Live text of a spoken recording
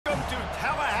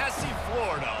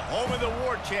home of the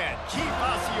war chant, Chief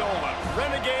Osceola,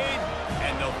 Renegade,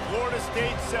 and the Florida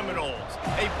State Seminoles,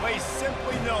 a place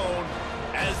simply known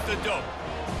as the Dope.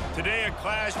 Today, a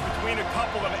clash between a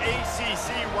couple of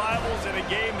ACC rivals in a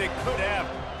game that could have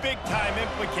big-time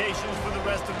implications for the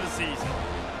rest of the season.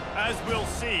 As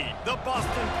we'll see, the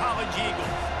Boston College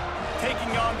Eagles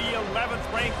taking on the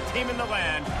 11th ranked team in the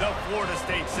land, the Florida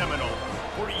State Seminoles.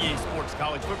 For EA Sports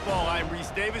College Football, I'm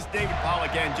Reese Davis, David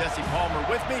Pollack, and Jesse Palmer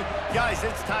with me. Guys,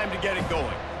 it's time to get it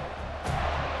going.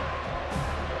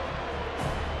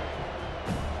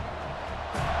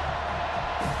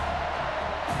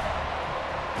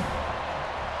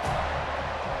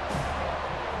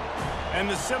 And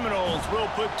the Seminoles will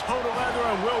put toe to leather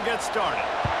and will get started.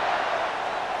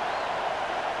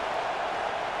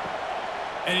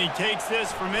 And he takes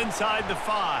this from inside the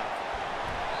 5.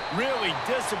 Really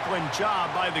disciplined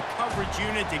job by the coverage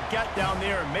unit to get down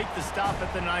there and make the stop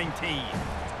at the 19.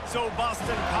 So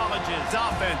Boston College's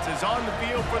offense is on the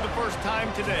field for the first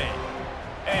time today.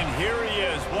 And here he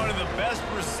is, one of the best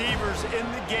receivers in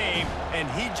the game, and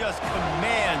he just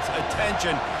commands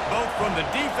attention both from the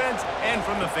defense and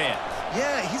from the fans.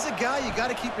 Yeah, he's a guy you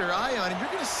got to keep your eye on, and you're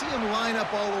going to see him line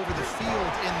up all over the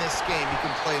field in this game. He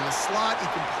can play in the slot, he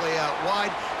can play out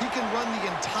wide, he can run the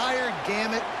entire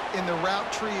gamut in the route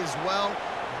tree as well.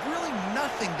 Really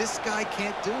nothing this guy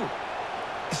can't do.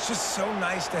 It's just so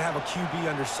nice to have a QB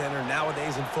under center.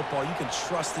 Nowadays in football, you can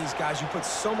trust these guys. You put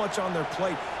so much on their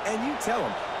plate, and you tell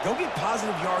them, go get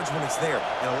positive yards when it's there.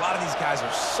 And a lot of these guys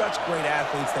are such great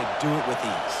athletes, they do it with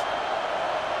ease.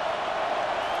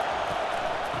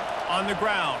 On the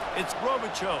ground, it's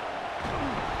Robichaux.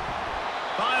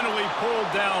 Finally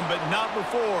pulled down, but not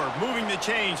before moving the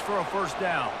chains for a first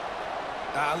down.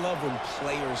 I love when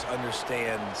players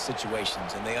understand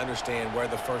situations, and they understand where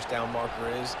the first down marker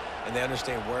is, and they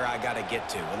understand where I got to get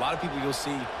to. A lot of people you'll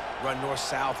see run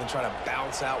north-south and try to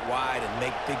bounce out wide and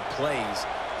make big plays.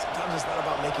 Sometimes it's not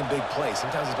about making big plays.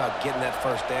 Sometimes it's about getting that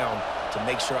first down to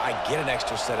make sure I get an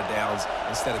extra set of downs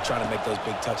instead of trying to make those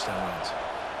big touchdown runs.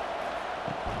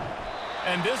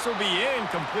 And this will be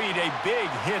incomplete. A big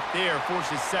hit there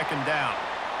forces second down.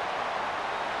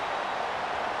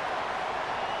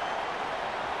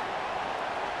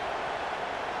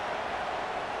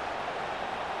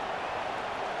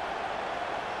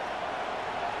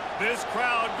 This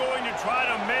crowd going to try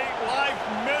to make life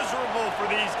miserable for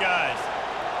these guys.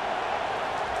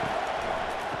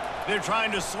 They're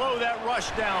trying to slow that rush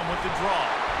down with the draw.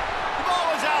 The ball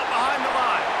is out behind the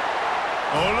line.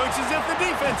 Oh, it looks as if the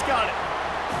defense got it.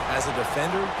 As a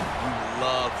defender, you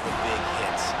love the big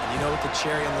hits. And you know what the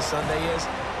cherry on the sundae is?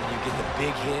 When you get the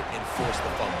big hit and force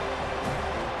the fumble.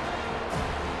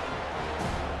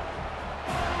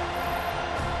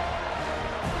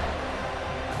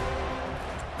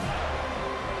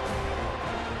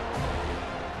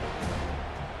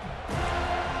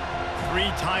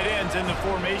 Three tight ends in the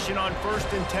formation on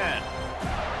 1st and 10.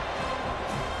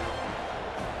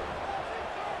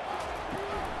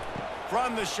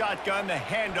 From the shotgun, the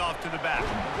handoff to the back.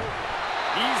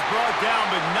 He's brought down,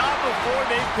 but not before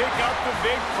they pick up the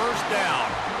big first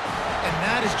down. And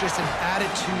that is just an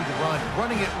attitude run,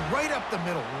 running it right up the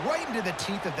middle, right into the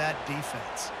teeth of that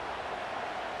defense.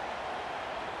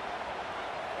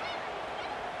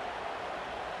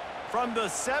 From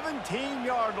the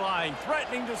 17-yard line,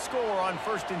 threatening to score on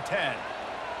 1st and 10.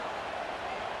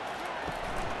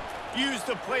 Use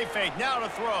the play fake, now to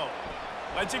throw.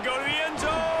 Lets it go to the end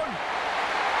zone.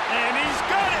 And he's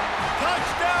got it!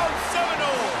 Touchdown,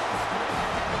 Seminoles!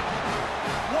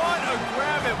 What a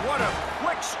grab and what a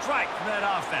quick strike from that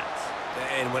offense.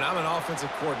 And when I'm an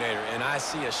offensive coordinator and I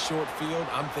see a short field,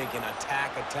 I'm thinking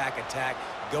attack, attack, attack.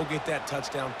 Go get that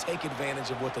touchdown. Take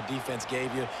advantage of what the defense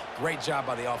gave you. Great job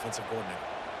by the offensive coordinator.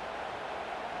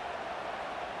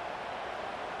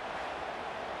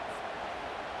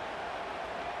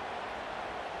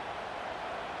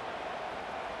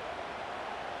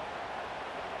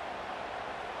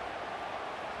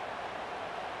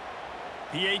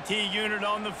 PAT unit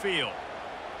on the field.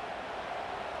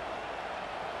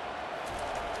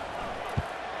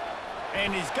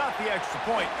 And he's got the extra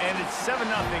point, and it's 7-0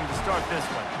 to start this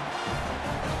one.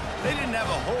 They didn't have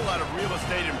a whole lot of real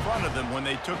estate in front of them when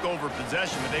they took over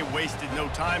possession, but they wasted no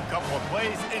time. Couple of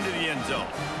plays into the end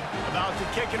zone. About to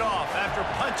kick it off after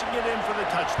punching it in for the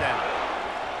touchdown.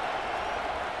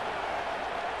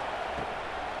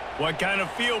 What kind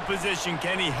of field position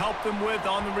can he help them with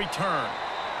on the return?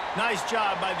 Nice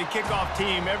job by the kickoff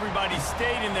team. Everybody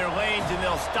stayed in their lanes, and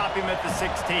they'll stop him at the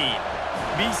 16.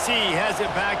 BC has it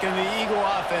back, and the Eagle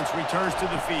offense returns to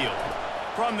the field.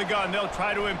 From the gun, they'll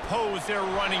try to impose their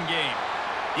running game.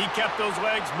 He kept those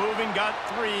legs moving, got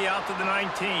 3 out to the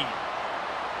 19.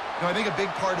 I think a big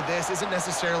part of this isn't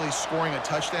necessarily scoring a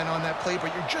touchdown on that play,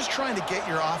 but you're just trying to get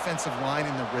your offensive line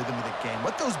in the rhythm of the game.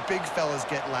 Let those big fellas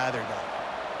get lathered up.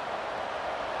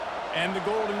 And the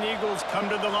Golden Eagles come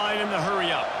to the line in the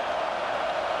hurry-up.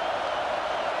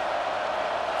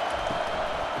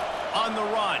 On the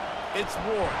run, it's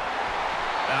Ward.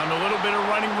 Found a little bit of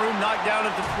running room, knocked down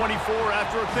at the 24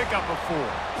 after a pickup of 4.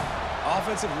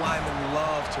 Offensive linemen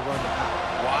love to run the power.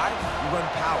 Why? You run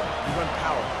power. You run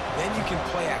power. Then you can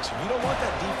play action. You don't want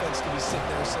that defense to be sitting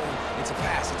there saying, it's a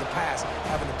pass,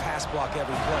 having to pass block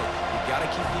every play. You got to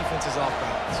keep defenses off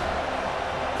balance.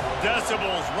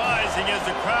 Decibels rising as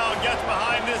the crowd gets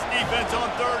behind this defense on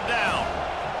 3rd down.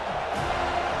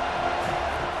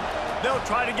 They'll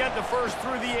try to get the first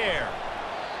through the air.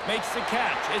 Makes the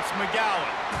catch. It's McGowan.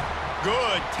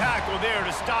 Good tackle there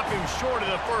to stop him short of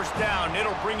the first down.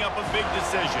 It'll bring up a big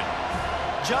decision.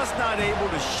 Just not able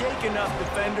to shake enough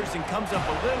defenders and comes up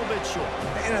a little bit short.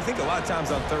 And I think a lot of times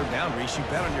on 3rd down, Reese, you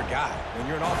bet on your guy. When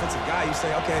you're an offensive guy, you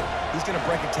say, okay, he's going to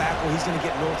break a tackle. He's going to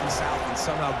get north and south and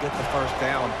somehow get the first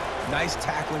down. Nice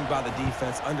tackling by the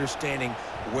defense, understanding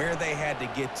where they had to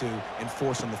get to and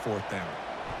forcing the 4th down.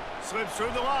 Slips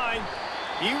through the line.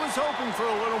 He was hoping for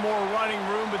a little more running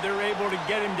room, but they're able to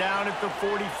get him down at the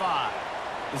 45.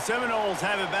 The Seminoles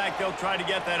have it back. They'll try to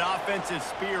get that offensive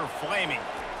spear flaming.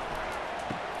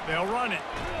 They'll run it.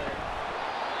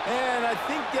 And I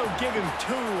think they'll give him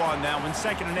 2 on that one.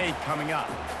 2nd and 8 coming up.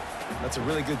 That's a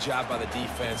really good job by the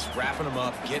defense, wrapping them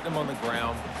up, getting them on the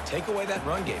ground. Take away that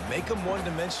run game. Make them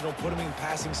one-dimensional, put them in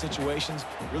passing situations.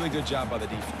 Really good job by the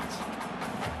defense.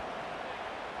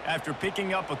 After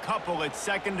picking up a couple, it's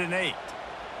 2nd and 8.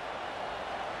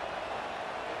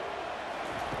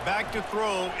 Back to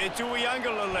throw. It's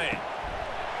Uiagalelei.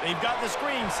 They've got the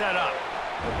screen set up.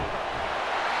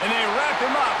 And they wrap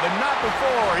him up, but not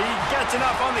before he gets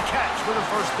enough on the catch for the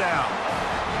first down.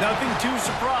 Nothing too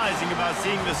surprising about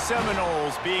seeing the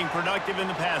Seminoles being productive in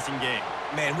the passing game.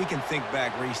 Man, we can think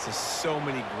back, Reese, to so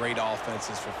many great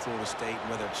offenses for Florida State,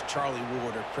 whether it's Charlie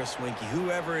Ward or Chris Winkie,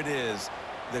 whoever it is,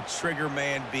 the trigger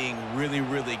man being really,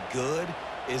 really good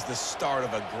is the start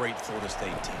of a great Florida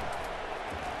State team.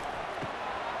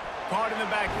 Caught in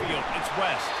the backfield, it's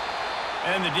West.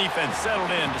 And the defense settled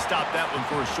in to stop that one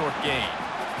for a short gain.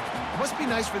 It must be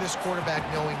nice for this quarterback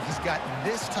knowing he's got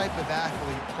this type of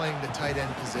athlete playing the tight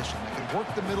end position that can work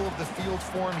the middle of the field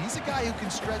for him. He's a guy who can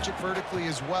stretch it vertically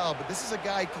as well, but this is a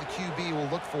guy the QB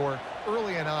will look for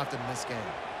early and often in this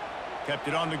game. Kept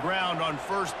it on the ground on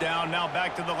 1st down, now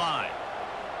back to the line.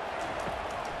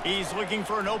 He's looking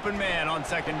for an open man on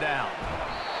 2nd down.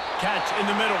 Catch in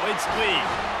the middle, it's Lee.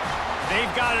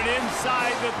 They've got it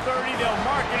inside the 30. They'll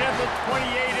mark it at the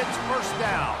 28. It's 1st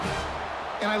down.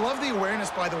 And I love the awareness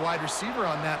by the wide receiver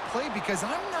on that play because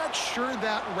I'm not sure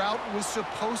that route was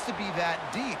supposed to be that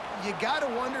deep. You got to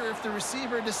wonder if the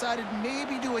receiver decided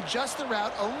maybe to adjust the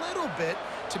route a little bit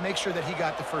to make sure that he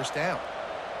got the 1st down.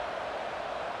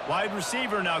 Wide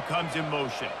receiver now comes in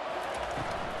motion.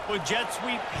 With jet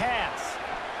sweep pass.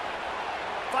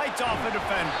 Fights off a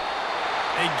defender.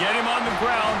 They get him on the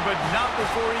ground, but not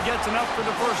before he gets enough for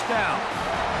the 1st down.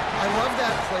 I love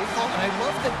that play call, and I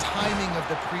love the timing of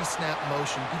the pre-snap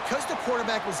motion. Because the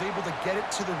quarterback was able to get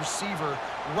it to the receiver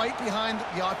right behind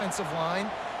the offensive line,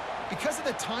 because of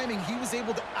the timing, he was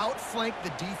able to outflank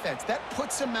the defense. That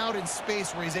puts him out in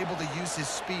space where he's able to use his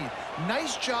speed.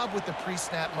 Nice job with the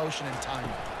pre-snap motion and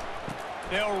timing.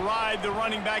 They'll ride the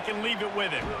running back and leave it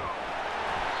with him.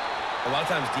 A lot of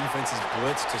times defenses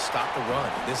blitz to stop the run.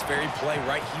 This very play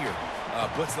right here,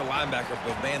 blitz the linebacker,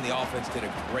 but man, the offense did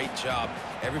a great job.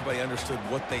 Everybody understood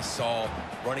what they saw.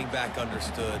 Running back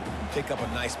understood. Pick up a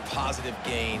nice positive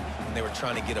gain when they were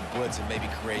trying to get a blitz and maybe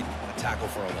create a tackle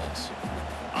for a loss.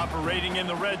 Operating in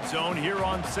the red zone here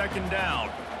on 2nd down.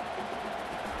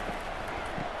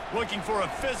 Looking for a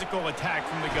physical attack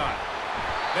from the gun.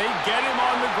 They get him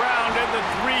on the ground at the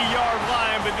 3-yard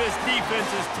line, but this defense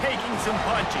is taking some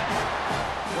punches.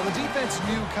 Well, the defense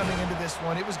knew coming into this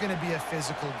one it was going to be a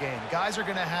physical game. Guys are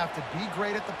going to have to be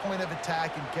great at the point of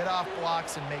attack and get off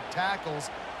blocks and make tackles.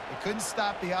 They couldn't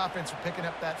stop the offense from picking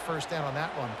up that 1st down on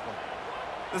that run play.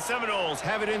 The Seminoles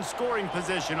have it in scoring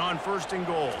position on 1st and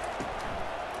goal.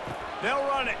 They'll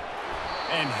run it.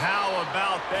 And how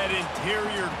about that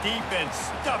interior defense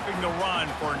stuffing the run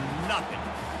for nothing?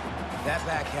 That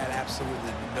back had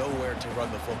absolutely nowhere to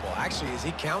run the football. Actually, is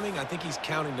he counting? I think he's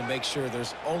counting to make sure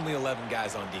there's only 11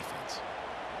 guys on defense.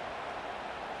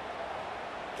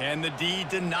 Can the D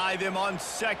deny them on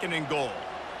 2nd and goal?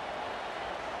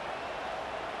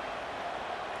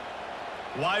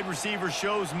 Wide receiver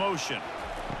shows motion.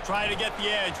 Try to get the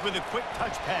edge with a quick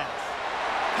touch pass.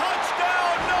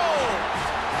 Touchdown, no!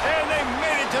 And they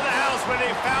made it to the house where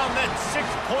they found that 6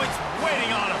 points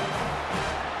waiting on them.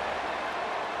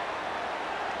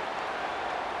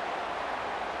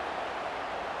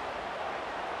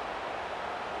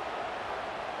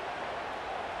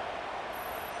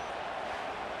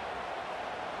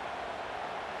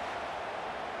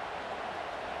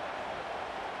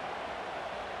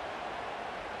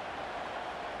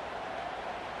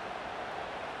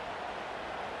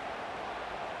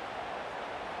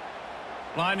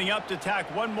 Lining up to tack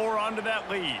one more onto that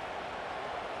lead.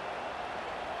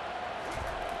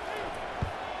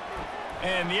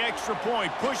 And the extra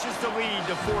point pushes the lead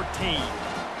to 14.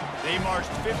 They marched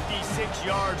 56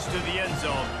 yards to the end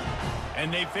zone,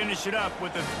 and they finish it up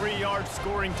with a 3-yard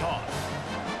scoring toss.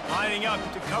 Lining up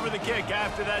to cover the kick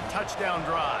after that touchdown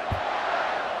drive.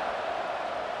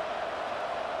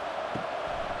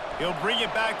 He'll bring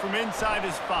it back from inside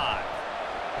his 5.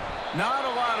 Not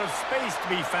a lot of space to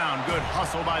be found. Good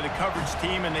hustle by the coverage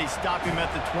team, and they stop him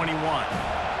at the 21.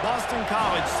 Boston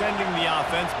College sending the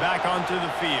offense back onto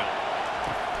the field.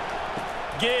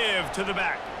 Give to the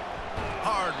back.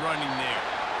 Hard running there.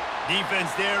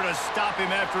 Defense there to stop him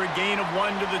after a gain of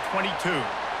 1 to the 22.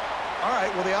 All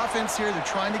right, well, the offense here, they're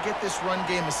trying to get this run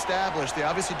game established. They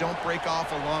obviously don't break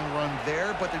off a long run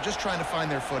there, but they're just trying to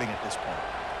find their footing at this point.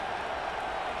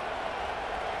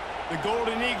 The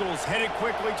Golden Eagles headed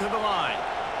quickly to the line.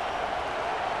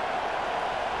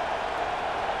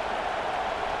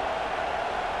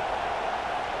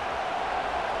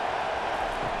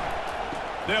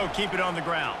 They'll keep it on the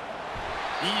ground.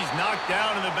 He's knocked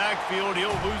down in the backfield.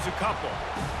 He'll lose a couple.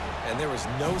 And there was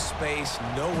no space,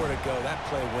 nowhere to go. That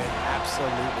play went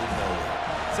absolutely nowhere.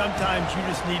 Sometimes you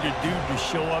just need a dude to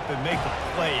show up and make a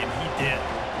play, and he did.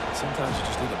 Sometimes you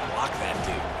just need to block that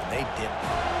dude, and they didn't.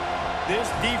 This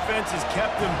defense has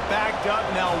kept them backed up.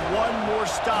 Now one more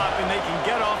stop, and they can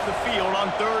get off the field on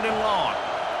 3rd and long.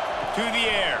 To the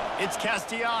air, it's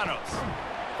Castellanos.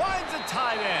 Finds a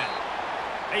tight end.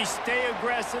 They stay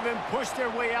aggressive and push their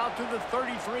way out to the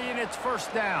 33, and it's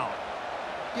 1st down.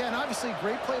 Yeah, and obviously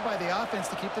great play by the offense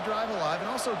to keep the drive alive, and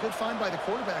also a good find by the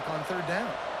quarterback on 3rd down.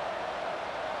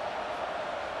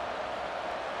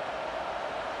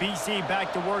 BC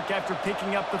back to work after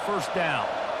picking up the 1st down.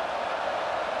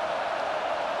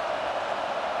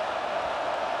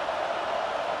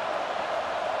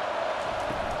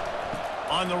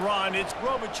 On the run, it's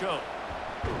Robichaux.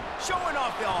 Showing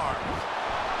off the arms.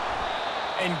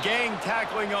 And gang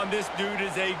tackling on this dude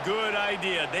is a good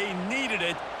idea. They needed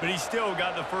it, but he still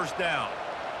got the 1st down.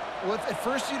 Well, if at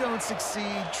first you don't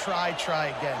succeed, try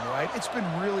again, right? It's been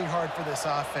really hard for this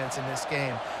offense in this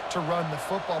game to run the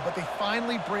football, but they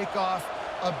finally break off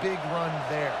a big run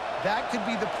there. That could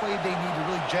be the play they need to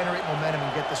really generate momentum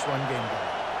and get this run game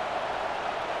going.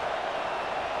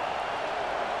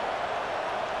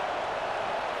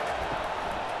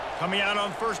 Coming out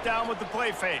on 1st down with the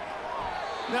play fake.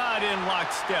 Not in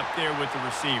lockstep there with the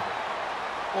receiver.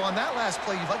 Well, on that last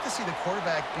play, you'd like to see the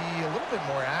quarterback be a little bit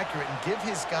more accurate and give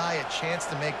his guy a chance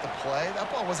to make the play.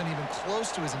 That ball wasn't even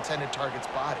close to his intended target's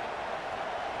body.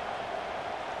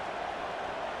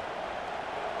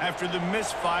 After the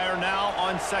misfire, now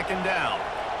on 2nd down.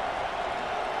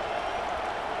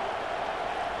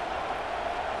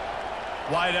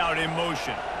 Wide out in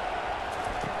motion.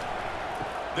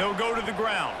 They'll go to the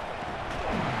ground.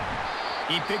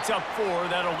 He picks up 4.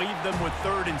 That'll leave them with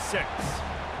 3rd and 6.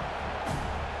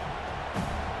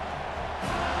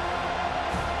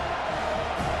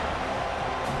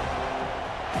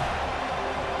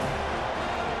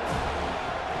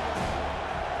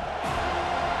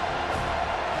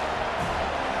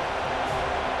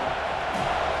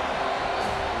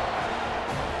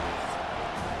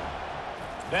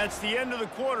 That's the end of the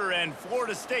quarter, and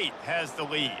Florida State has the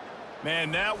lead.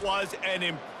 Man, that was an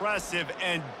impressive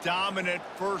and dominant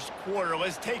 1st quarter.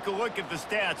 Let's take a look at the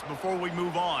stats before we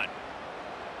move on.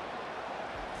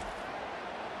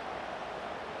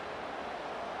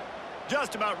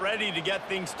 Just about ready to get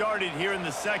things started here in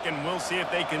the 2nd. We'll see if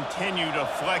they continue to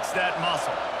flex that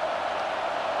muscle.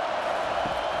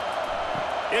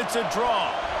 It's a draw.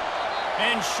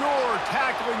 And sure,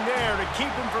 tackling there to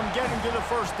keep him from getting to the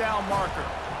 1st down marker.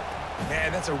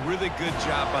 Man, that's a really good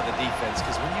job by the defense,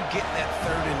 because when you get in that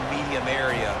 3rd and medium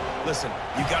area, listen,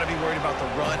 you got to be worried about the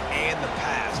run and the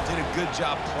pass. Did a good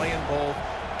job playing both,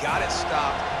 got it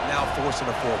stopped, now forcing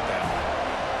a 4th down.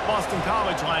 Boston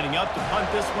College lining up to punt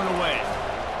this one away.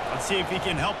 Let's see if he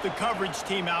can help the coverage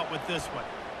team out with this one.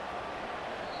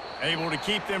 Able to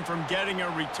keep them from getting a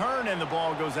return, and the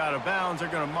ball goes out of bounds. They're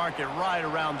going to mark it right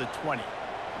around the 20.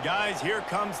 Guys, here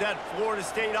comes that Florida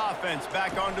State offense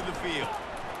back onto the field.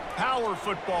 Power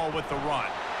football with the run.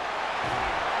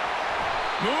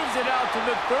 Moves it out to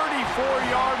the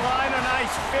 34-yard line. A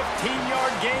nice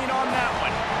 15-yard gain on that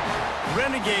one.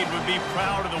 Renegade would be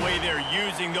proud of the way they're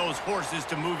using those horses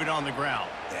to move it on the ground.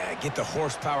 Yeah, get the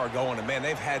horsepower going. And, man,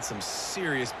 they've had some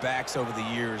serious backs over the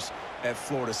years at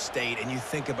Florida State. And you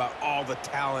think about all the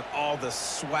talent, all the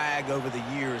swag over the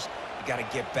years. You got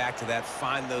to get back to that,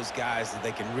 find those guys that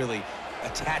they can really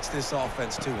attach this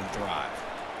offense to and thrive.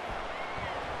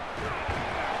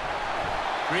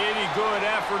 Pretty good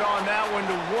effort on that one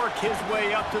to work his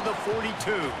way up to the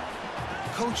 42.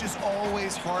 Coaches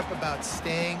always harp about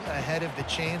staying ahead of the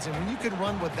chains, and when you can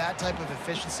run with that type of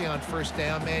efficiency on first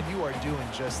down, man, you are doing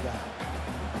just that.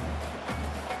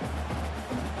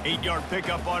 8-yard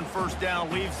pickup on first down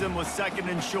leaves them with 2nd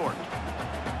and short.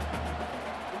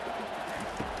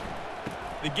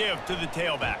 The give to the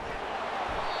tailback.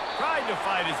 Tried to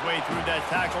fight his way through that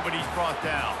tackle, but he's brought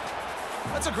down.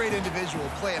 That's a great individual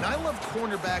play, and I love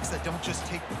cornerbacks that don't just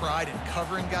take pride in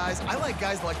covering guys. I like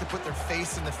guys that like to put their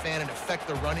face in the fan and affect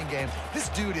the running game. This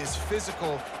dude is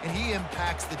physical, and he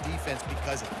impacts the defense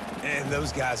because of it. And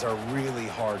those guys are really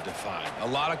hard to find. A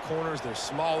lot of corners, they're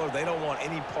smaller. They don't want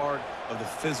any part of the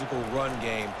physical run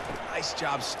game. Nice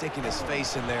job sticking his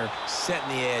face in there, setting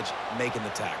the edge, making the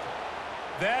tackle.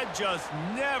 That just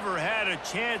never had a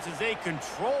chance as they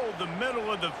controlled the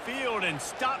middle of the field and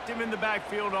stopped him in the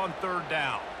backfield on 3rd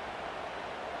down.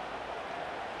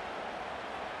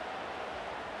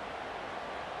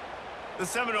 The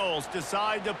Seminoles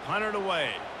decide to punt it away.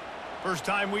 First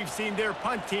time we've seen their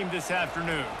punt team this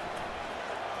afternoon.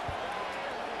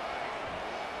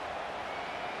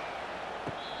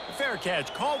 Fair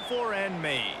catch called for and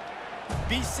made.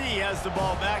 BC has the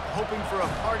ball back, hoping for a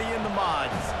party in the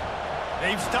mods.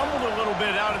 They've stumbled a little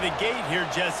bit out of the gate here,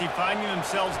 Jesse, finding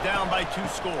themselves down by 2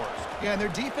 scores. Yeah, and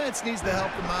their defense needs to help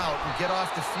them out and get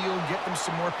off the field and get them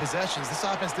some more possessions. This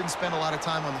offense didn't spend a lot of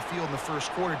time on the field in the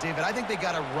first quarter. David, I think they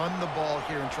got to run the ball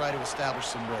here and try to establish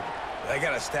some rhythm. They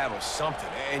got to establish something.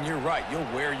 And you're right. You'll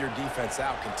wear your defense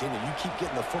out, continue. You keep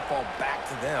getting the football back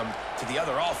to them, to the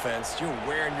other offense, you're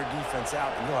wearing your defense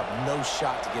out, and you'll have no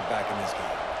shot to get back in this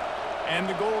game. And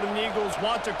the Golden Eagles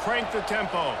want to crank the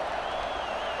tempo.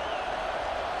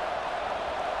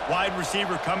 Wide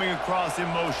receiver coming across in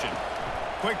motion.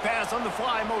 Quick pass on the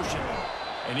fly motion.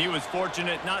 And he was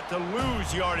fortunate not to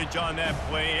lose yardage on that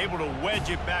play, able to wedge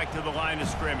it back to the line of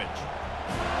scrimmage.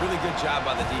 Really good job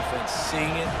by the defense,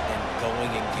 seeing it and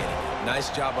going and getting it. Nice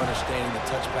job understanding the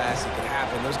touch pass that could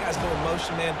happen. Those guys go in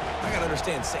motion, man. I got to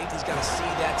understand, safety's got to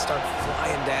see that, start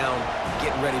flying down,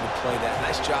 getting ready to play that.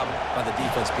 Nice job by the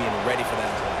defense being ready for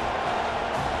that play.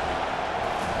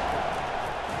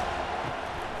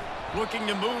 Looking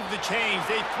to move the chains.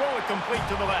 They throw it complete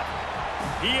to the left.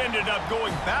 He ended up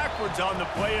going backwards on the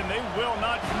play, and they will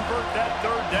not convert that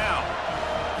 3rd down.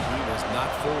 He was not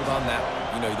fooled on that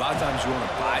one. You know, a lot of times you want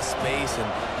to buy space, and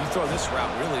you throw this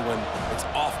route really when it's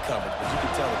off coverage. But you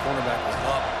can tell the cornerback was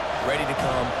up, ready to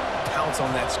come, pounce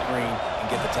on that screen, and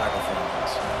get the tackle for the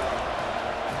loss.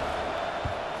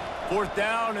 4th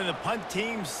down, and the punt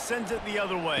team sends it the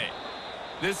other way.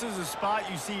 This is a spot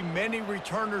you see many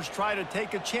returners try to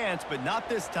take a chance, but not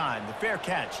this time. The fair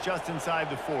catch just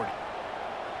inside the 40.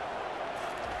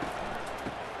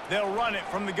 They'll run it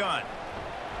from the gun.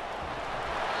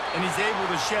 And he's able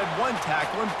to shed 1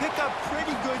 tackle and pick up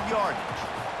pretty good yardage.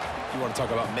 You want to talk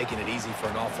about making it easy for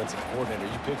an offensive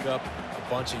coordinator. You pick up a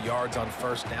bunch of yards on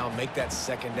 1st down, make that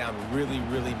 2nd down really,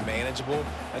 really manageable.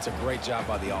 That's a great job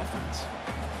by the offense.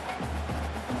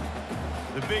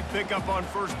 The big pickup on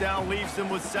 1st down leaves them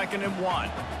with 2nd and 1.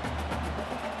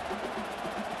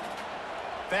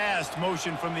 Fast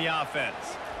motion from the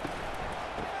offense.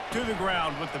 To the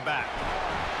ground with the back.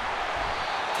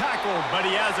 Tackled, but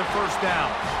he has a 1st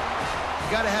down.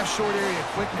 You got to have short area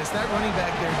quickness. That running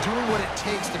back there doing what it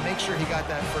takes to make sure he got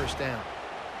that 1st down.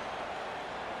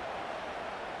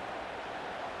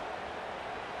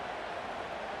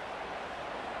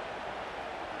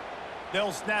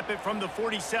 They'll snap it from the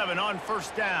 47 on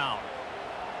 1st down.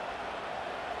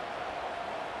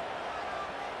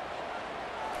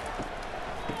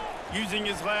 Using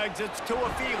his legs, it's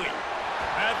Tuafili.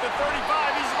 At the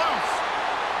 35, he's loose.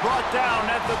 Brought down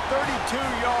at the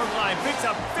 32-yard line. Picks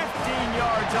up 15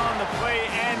 yards on the play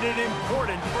and an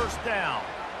important 1st down.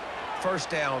 1st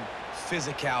down,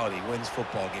 physicality wins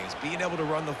football games. Being able to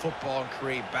run the football and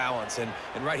create balance. And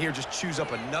right here, just choose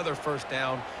up another first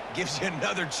down, gives you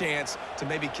another chance to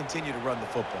maybe continue to run the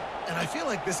football. And I feel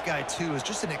like this guy, too, is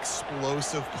just an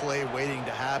explosive play waiting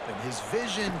to happen. His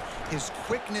vision, his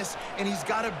quickness, and he's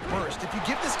got a burst. If you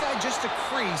give this guy just a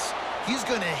crease, he's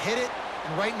going to hit it.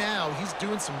 And right now, he's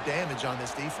doing some damage on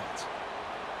this defense.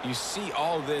 You see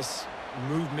all this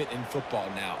movement in football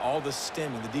now, all the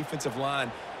stemming, the defensive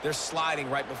line, they're sliding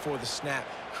right before the snap,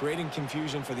 creating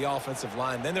confusion for the offensive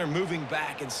line. Then they're moving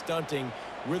back and stunting.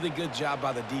 Really good job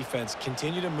by the defense.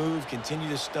 Continue to move, continue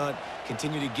to stunt,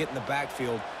 continue to get in the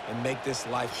backfield and make this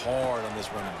life hard on this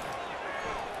running back.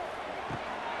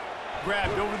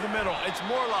 Grabbed over the middle. It's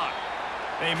Morlock.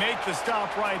 They make the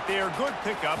stop right there. Good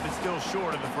pickup. It's still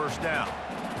short of the first down.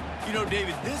 You know,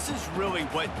 David, this is really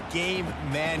what game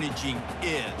managing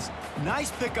is. Nice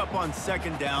pickup on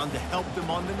second down to help them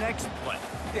on the next play.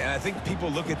 Yeah, I think people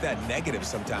look at that negative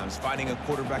sometimes, finding a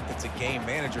quarterback that's a game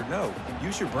manager. No,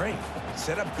 use your brain.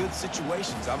 Set up good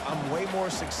situations. I'm way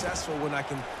more successful when I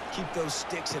can keep those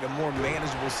sticks at a more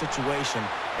manageable situation,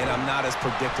 and I'm not as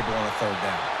predictable on a third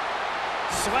down.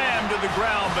 Slammed to the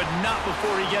ground, but not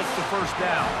before he gets the first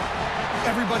down.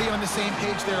 Everybody on the same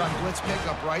page there on blitz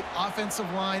pickup, right? Offensive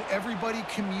line, everybody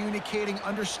communicating,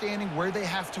 understanding where they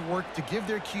have to work to give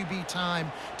their QB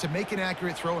time to make an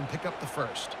accurate throw and pick up the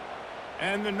first.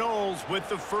 And the Noles with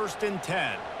the 1st and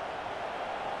 10.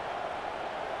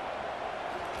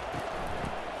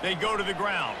 They go to the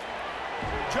ground.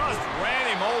 Just ran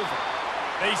him over.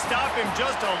 They stop him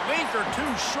just a link or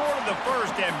two short of the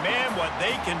first, and man, what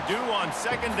they can do on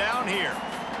second down here.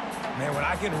 Man, when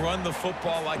I can run the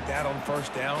football like that on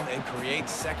first down and create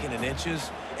second and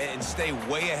inches and stay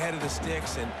way ahead of the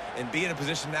sticks and be in a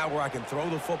position now where I can throw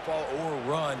the football or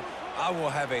run, I will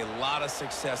have a lot of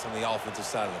success on the offensive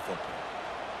side of the football.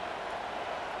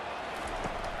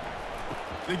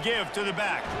 The give to the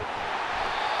back.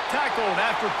 Tackled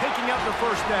after picking up the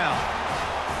first down.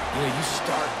 You know, you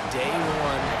start day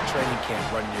one of training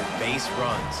camp running your base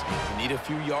runs. You need a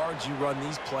few yards, you run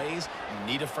these plays. You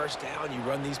need a first down, you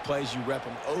run these plays. You rep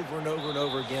them over and over and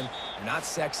over again. They're not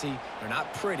sexy, they're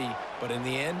not pretty, but in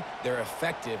the end, they're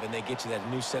effective, and they get you that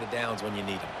new set of downs when you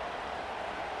need them.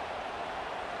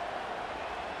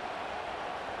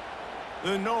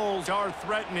 The Noles are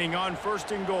threatening on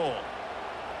 1st and goal.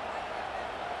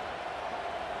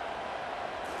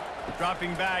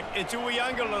 Dropping back, it's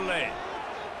Uiagalelei.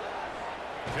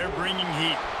 They're bringing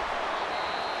heat.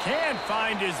 Can't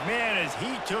find his man as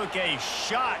he took a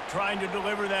shot trying to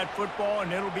deliver that football,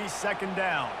 and it'll be second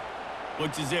down.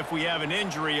 Looks as if we have an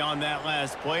injury on that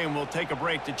last play, and we'll take a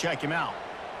break to check him out.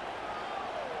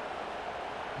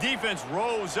 Defense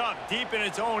rose up deep in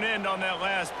its own end on that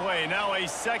last play. Now a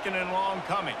 2nd and long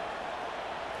coming.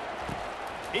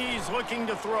 He's looking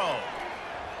to throw.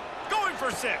 Going for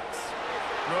 6.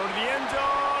 Throw to the end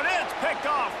zone. It's picked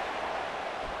off.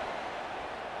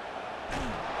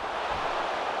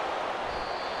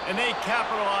 And they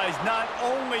capitalize not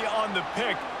only on the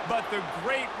pick, but the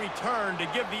great return to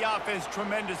give the offense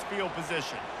tremendous field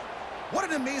position. What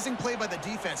an amazing play by the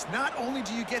defense. Not only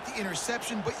do you get the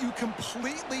interception, but you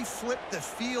completely flip the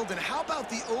field. And how about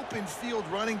the open field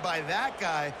running by that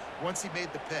guy once he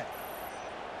made the pick?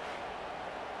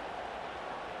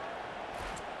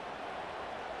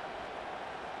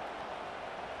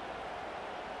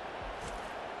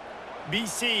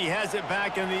 BC has it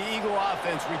back, and the Eagle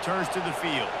offense returns to the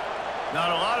field. Not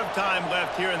a lot of time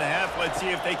left here in the half. Let's see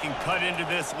if they can cut into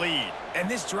this lead. And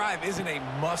this drive isn't a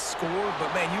must score, but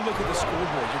man, you look at the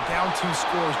scoreboard. You're down 2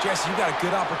 scores. Jesse, you got a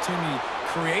good opportunity.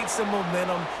 Create some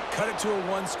momentum, cut it to a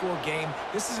 1-score game.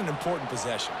 This is an important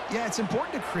possession. Yeah, it's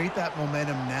important to create that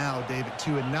momentum now, David,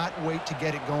 too, and not wait to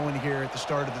get it going here at the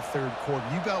start of the 3rd quarter.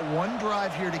 You've got one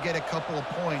drive here to get a couple of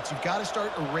points. You've got to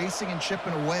start erasing and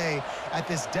chipping away at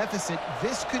this deficit.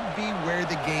 This could be where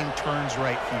the game turns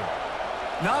right here.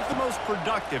 Not the most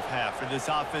productive half for this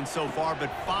offense so far, but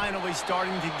finally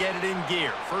starting to get it in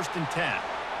gear. 1st and 10.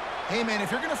 Hey, man, if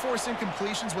you're going to force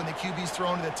incompletions when the QB's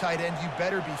thrown to the tight end, you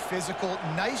better be physical.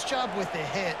 Nice job with the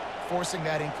hit, forcing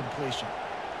that incompletion.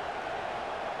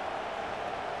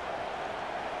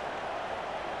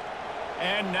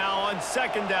 And now on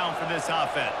 2nd down for this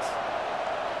offense.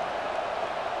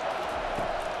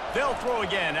 They'll throw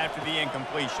again after the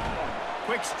incompletion.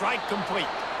 Quick strike complete.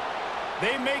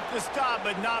 They make the stop,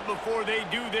 but not before they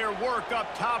do their work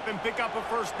up top and pick up a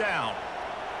first down.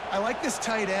 I like this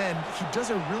tight end. He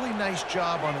does a really nice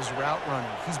job on his route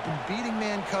running. He's been beating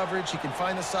man coverage. He can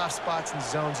find the soft spots and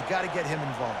zones. You got to get him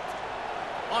involved.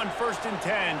 On 1st and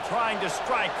 10, trying to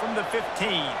strike from the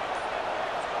 15.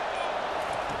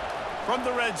 From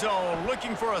the red zone,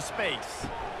 looking for a space.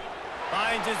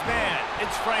 Finds his man.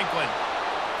 It's Franklin.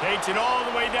 Takes it all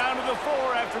the way down to the 4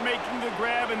 after making the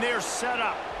grab, and they're set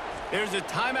up. There's a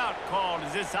timeout called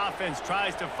as this offense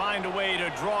tries to find a way to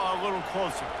draw a little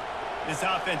closer. This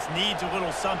offense needs a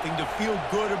little something to feel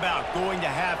good about going to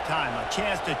halftime. A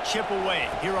chance to chip away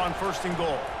here on 1st and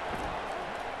goal.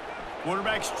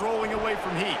 Quarterback strolling away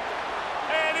from heat.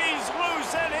 And he's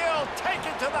loose, and he'll take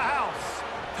it to the house.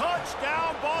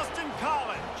 Touchdown, Boston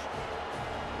College.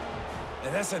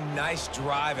 And that's a nice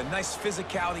drive, a nice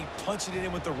physicality, punching it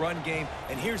in with the run game.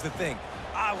 And here's the thing.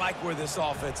 I like where this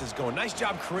offense is going. Nice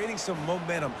job creating some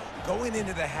momentum, going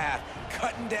into the half,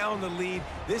 cutting down the lead.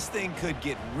 This thing could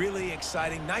get really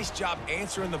exciting. Nice job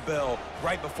answering the bell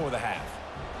right before the half.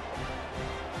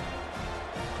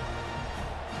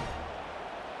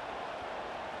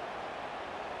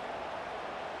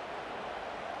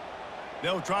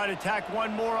 They'll try to tack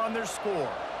one more on their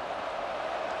score.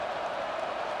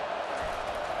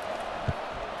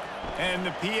 And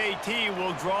the PAT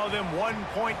will draw them 1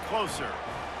 point closer.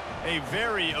 A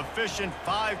very efficient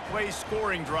 5-play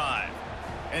scoring drive.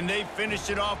 And they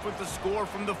finished it off with the score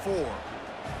from the 4.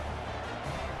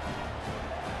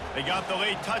 They got the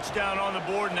late touchdown on the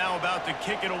board, now about to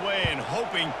kick it away and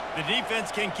hoping the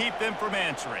defense can keep them from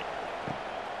answering.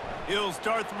 He'll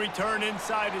start the return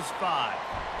inside his 5.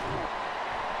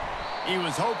 He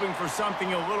was hoping for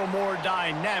something a little more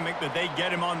dynamic, but they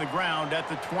get him on the ground at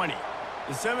the 20.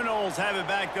 The Seminoles have it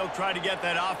back. They'll try to get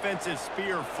that offensive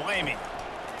spear flaming.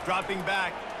 Dropping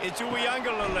back, it's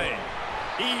Uiagalelei.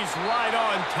 He's right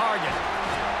on target.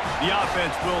 The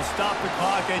offense will stop the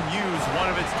clock and use one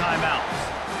of its timeouts.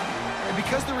 And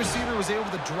because the receiver was able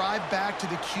to drive back to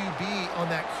the QB on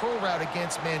that curl route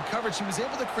against man coverage, he was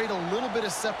able to create a little bit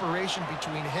of separation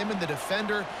between him and the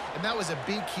defender, and that was a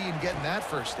big key in getting that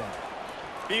first down.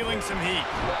 Feeling some heat.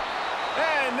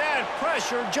 And that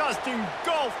pressure just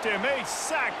engulfed him. A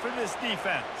sack for this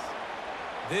defense.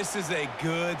 This is a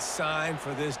good sign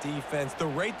for this defense. The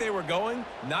rate they were going,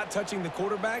 not touching the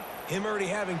quarterback, him already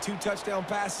having 2 touchdown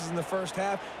passes in the first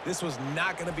half, this was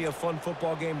not going to be a fun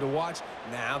football game to watch.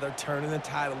 Now they're turning the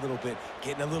tide a little bit,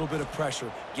 getting a little bit of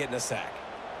pressure, getting a sack.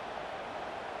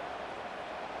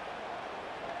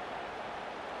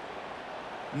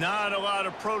 Not a lot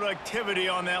of productivity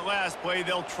on that last play.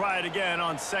 They'll try it again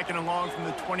on 2nd and long from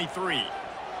the 23.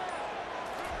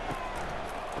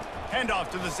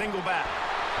 Handoff to the single back.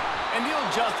 And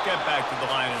he'll just get back to the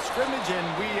line of scrimmage,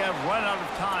 and we have run out of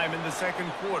time in the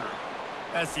 2nd quarter.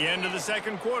 That's the end of the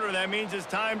 2nd quarter. That means it's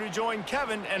time to join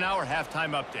Kevin and our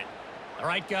halftime update. All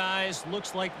right, guys,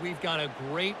 looks like we've got a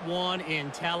great one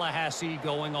in Tallahassee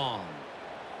going on.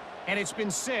 And it's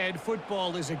been said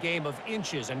football is a game of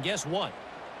inches, and guess what?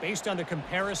 Based on the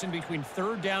comparison between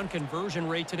 3rd down conversion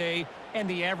rate today and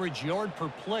the average yard per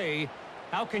play,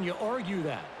 how can you argue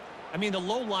that? I mean, the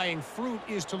low-lying fruit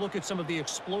is to look at some of the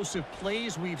explosive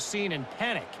plays we've seen and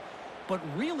panic. But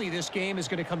really, this game is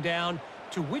going to come down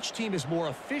to which team is more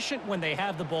efficient when they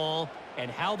have the ball and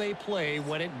how they play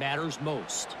when it matters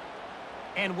most.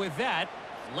 And with that,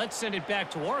 let's send it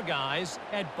back to our guys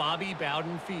at Bobby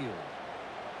Bowden Field.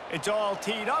 It's all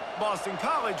teed up. Boston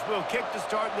College will kick to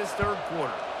start this 3rd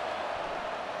quarter.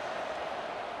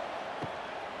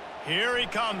 Here he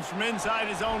comes from inside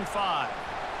his own 5.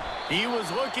 He was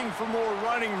looking for more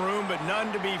running room, but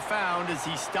none to be found as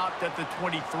he stopped at the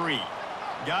 23.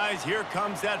 Guys, here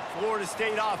comes that Florida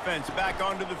State offense back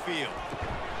onto the field.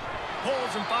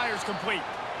 Pulls and fires complete.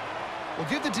 Well,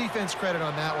 give the defense credit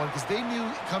on that one because they knew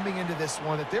coming into this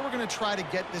one that they were going to try to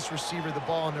get this receiver the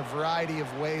ball in a variety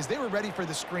of ways. They were ready for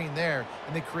the screen there,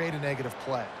 and they create a negative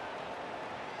play.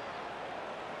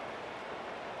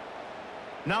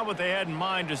 Not what they had in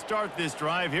mind to start this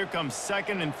drive. Here comes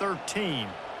 2nd and 13.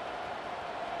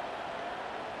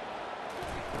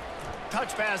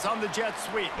 Touch pass on the jet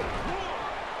sweep.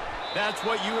 That's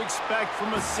what you expect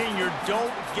from a senior.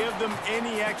 Don't give them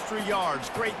any extra yards.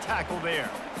 Great tackle there.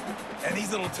 And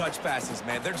these little touch passes,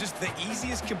 man, they're just the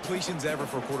easiest completions ever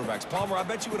for quarterbacks. Palmer, I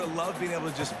bet you would have loved being able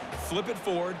to just flip it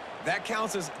forward. That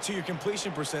counts as to your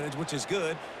completion percentage, which is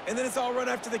good. And then it's all run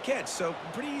after the catch. So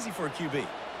pretty easy for a QB.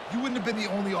 You wouldn't have been the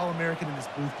only All-American in this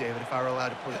booth, David, if I were allowed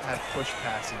to have push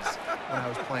passes when I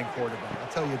was playing quarterback.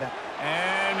 I'll tell you that.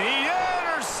 And he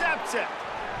intercepts it.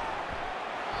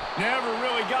 Never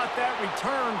really got that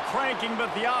return cranking,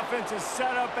 but the offense is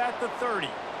set up at the 30.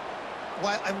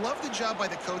 Well, I love the job by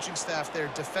the coaching staff there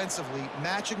defensively,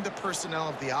 matching the personnel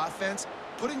of the offense,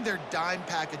 putting their dime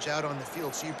package out on the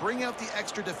field. So you bring out the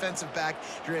extra defensive back,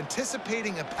 you're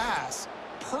anticipating a pass,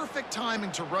 perfect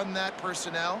timing to run that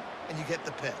personnel, and you get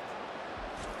the pick.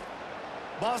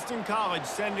 Boston College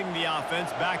sending the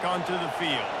offense back onto the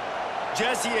field.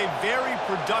 Jesse, a very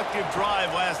productive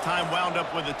drive last time wound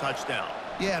up with a touchdown.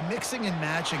 Yeah, mixing and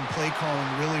matching play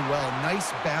calling really well.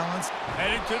 Nice balance.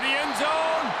 Headed to the end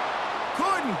zone.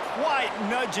 Couldn't quite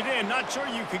nudge it in. Not sure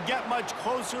you could get much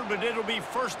closer, but it'll be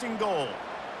 1st and goal.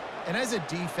 And as a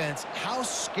defense, how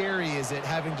scary is it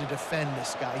having to defend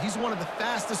this guy? He's one of the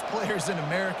fastest players in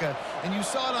America, and you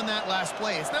saw it on that last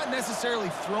play. It's not necessarily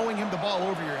throwing him the ball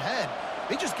over your head.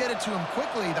 They just get it to him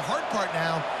quickly. The hard part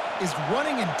now is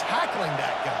running and tackling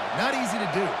that guy. Not easy to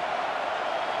do.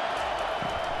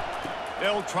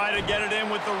 They'll try to get it in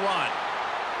with the run.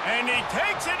 And he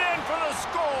takes it in for the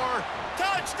score.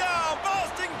 Touchdown,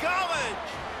 Boston College!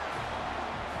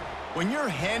 When you're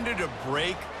handed a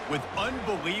break with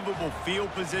unbelievable field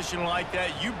position like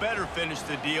that, you better finish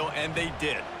the deal, and they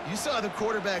did. You saw the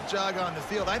quarterback jog on the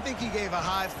field. I think he gave a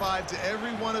high five to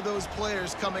every one of those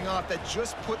players coming off that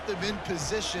just put them in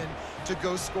position to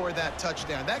go score that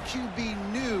touchdown. That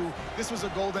QB knew this was a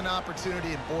golden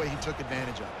opportunity, and boy, he took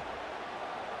advantage of it.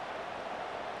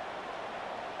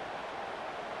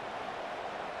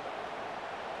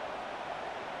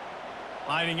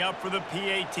 Lining up for the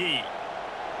PAT.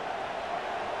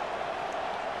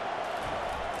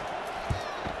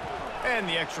 And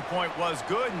the extra point was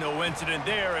good. No incident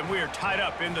there, and we are tied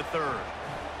up in the 3rd.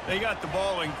 They got the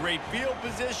ball in great field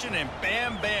position, and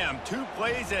bam, bam, 2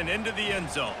 plays and into the end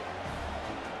zone.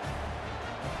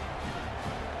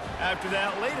 After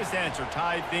that latest answer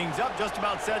tied things up, just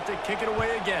about set to kick it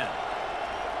away again.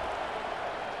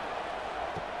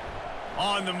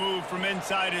 On the move from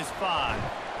inside his 5.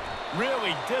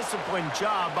 Really disciplined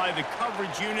job by the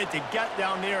coverage unit to get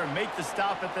down there and make the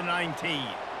stop at the 19.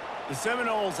 The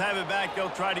Seminoles have it back.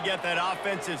 They'll try to get that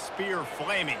offensive spear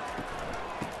flaming.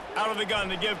 Out of the gun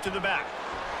to give to the back.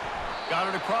 Got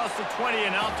it across the 20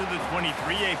 and out to the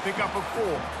 23. A pickup of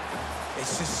 4.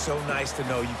 It's just so nice to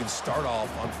know you can start off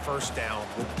on 1st down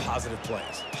with positive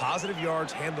plays. Positive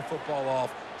yards, hand the football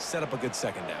off, set up a good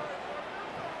 2nd down.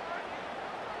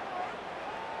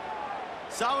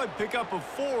 Solid pickup of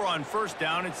 4 on 1st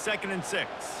down. It's 2nd and 6.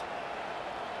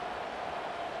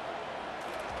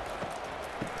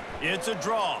 It's a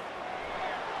draw.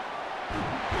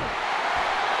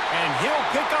 And he'll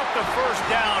pick up the 1st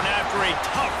down after a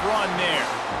tough run there.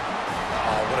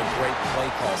 Oh, what a great play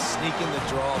call. Sneaking the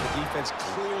draw. The defense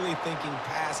clearly thinking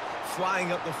pass,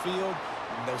 flying up the field.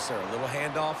 No, sir. A little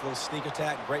handoff, a little sneak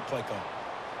attack. Great play call.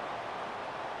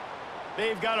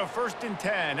 They've got a 1st and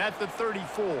 10 at the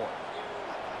 34.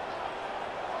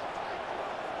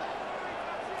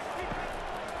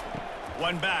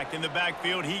 One back in the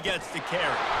backfield. He gets the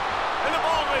carry. And the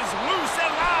ball is loose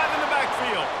and live in the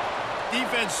backfield.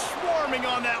 Defense swarming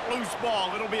on that loose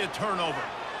ball. It'll be a turnover.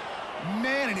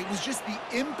 Man, and it was just the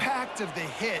impact of the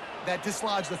hit that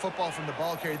dislodged the football from the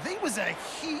ball carrier. There was a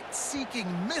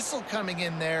heat-seeking missile coming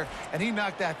in there, and he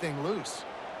knocked that thing loose.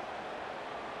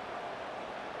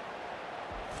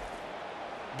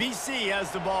 BC has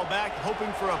the ball back,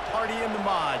 hoping for a party in the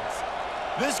mods.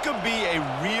 This could be a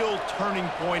real turning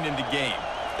point in the game.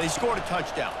 They scored a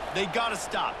touchdown. They got to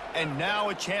stop. And now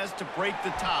a chance to break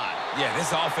the tie. Yeah,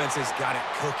 this offense has got it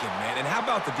cooking, man. And how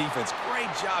about the defense? Great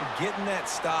job getting that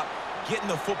stop, getting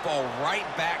the football right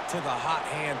back to the hot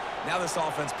hand. Now this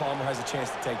offense, Palmer, has a chance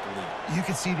to take the lead. You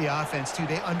can see the offense, too.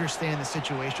 They understand the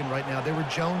situation right now. They were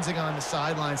jonesing on the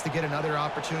sidelines to get another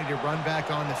opportunity to run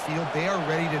back on the field. They are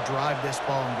ready to drive this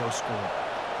ball and go score.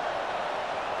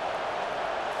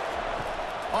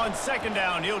 On 2nd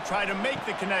down, he'll try to make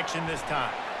the connection this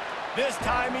time. This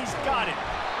time he's got it.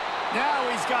 Now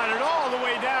he's got it all the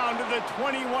way down to the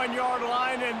 21-yard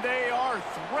line, and they are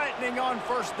threatening on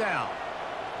 1st down.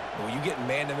 When you get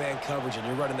man-to-man coverage and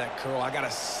you're running that curl, I got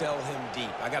to sell him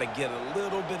deep. I got to get a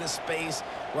little bit of space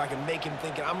where I can make him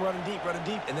thinking I'm running deep,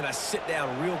 and then I sit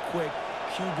down real quick.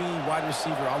 QB, wide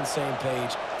receiver on the same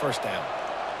page, 1st down.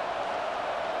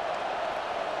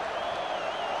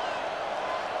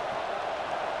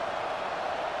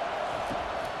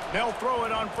 They'll throw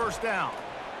it on 1st down.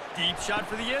 Deep shot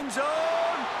for the end zone.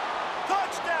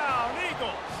 Touchdown,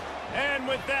 Eagles. And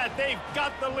with that, they've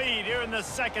got the lead here in the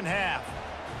 2nd half.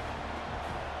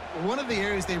 One of the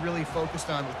areas they really focused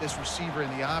on with this receiver in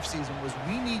the offseason was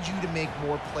we need you to make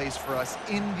more plays for us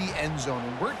in the end zone.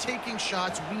 When we're taking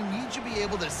shots, we need you to be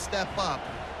able to step up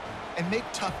and make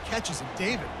tough catches. And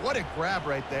David, what a grab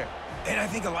right there. And I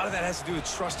think a lot of that has to do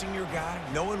with trusting your guy,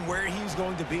 knowing where he's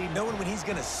going to be, knowing when he's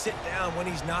going to sit down, when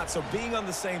he's not. So being on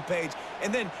the same page,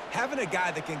 and then having a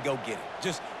guy that can go get it.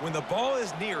 Just when the ball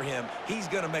is near him, he's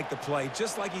going to make the play,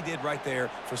 just like he did right there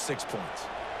for 6 points.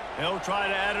 They'll try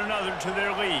to add another to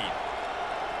their lead.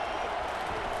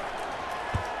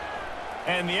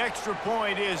 And the extra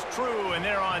point is true, and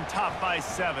they're on top by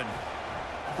 7.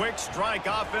 Quick strike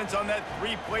offense on that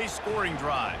 3-play scoring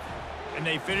drive. And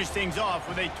they finish things off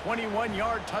with a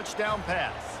 21-yard touchdown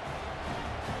pass.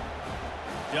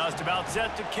 Just about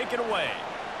set to kick it away.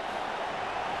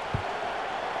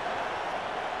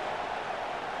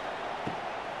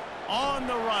 On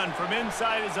the run from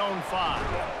inside his own 5.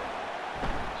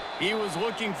 He was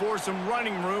looking for some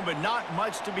running room, but not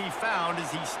much to be found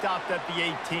as he stopped at the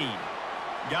 18.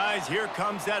 Guys, here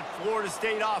comes that Florida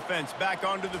State offense back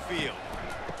onto the field.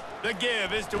 The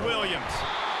give is to Williams.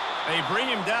 They bring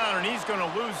him down, and he's going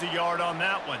to lose a yard on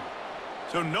that one.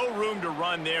 So no room to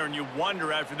run there, and you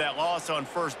wonder after that loss on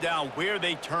first down where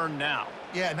they turn now.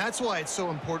 Yeah, and that's why it's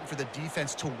so important for the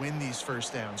defense to win these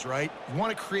first downs, right? You want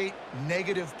to create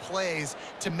negative plays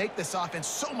to make this offense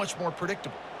so much more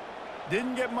predictable.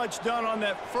 Didn't get much done on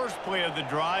that first play of the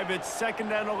drive. It's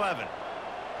 2nd and 11.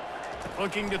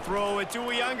 Looking to throw it to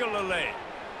Uiagalelei.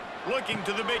 Looking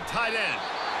to the big tight end.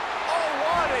 Oh,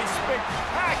 what a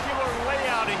spectacular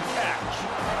layout and catch.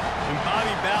 When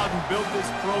Bobby Bowden built this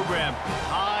program,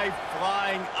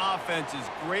 high-flying offenses,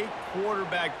 great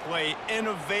quarterback play,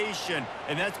 innovation,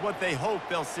 and that's what they hope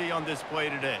they'll see on display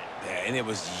today. Yeah, and it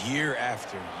was year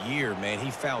after year, man.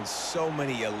 He found so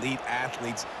many elite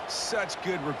athletes, such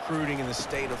good recruiting in the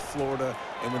state of Florida,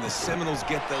 and when the Seminoles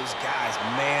get those guys,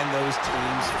 man, those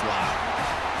teams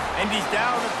fly. And he's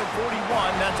down at the 41.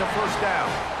 That's a first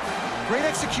down. Great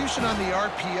execution on the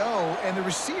RPO, and the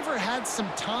receiver had some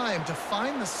time to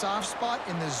find the soft spot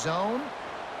in the zone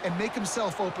and make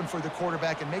himself open for the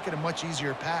quarterback and make it a much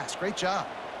easier pass. Great job.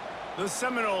 The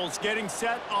Seminoles getting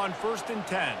set on 1st and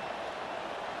 10.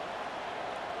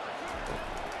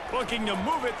 Looking to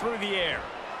move it through the air.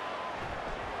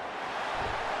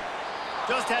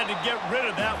 Just had to get rid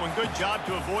of that one. Good job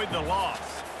to avoid the loss.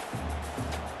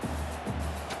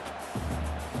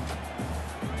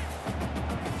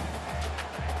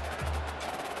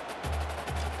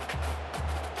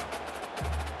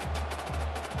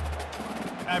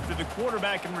 After the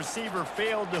quarterback and receiver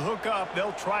failed to hook up,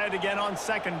 they'll try it again on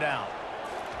 2nd down.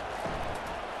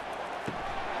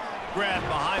 Grab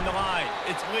behind the line.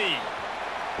 It's Lee.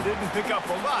 Didn't pick up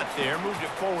a lot there. Moved it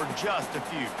forward just a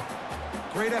few.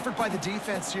 Great effort by the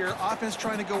defense here. Offense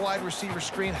trying to go wide receiver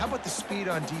screen. How about the speed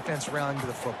on defense rallying to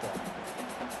the football?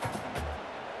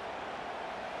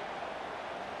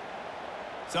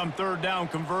 Some 3rd down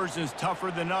conversions tougher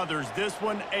than others. This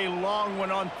one a long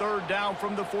one on 3rd down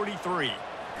from the 43.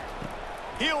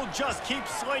 He'll just keep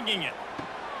slinging it.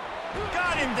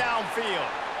 Got him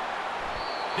downfield.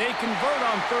 They convert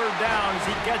on 3rd down as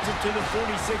he gets it to the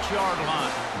 46-yard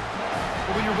line.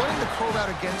 Well, when you're running the curl route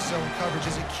against zone coverage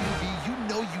as a QB, you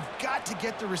know you've got to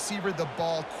get the receiver the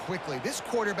ball quickly. This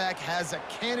quarterback has a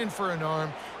cannon for an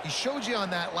arm. He showed you on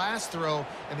that last throw,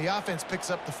 and the offense picks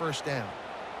up the first down.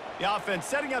 The offense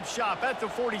setting up shop at the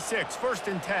 46, 1st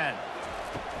and 10.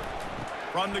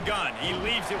 From the gun, he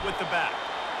leaves it with the back.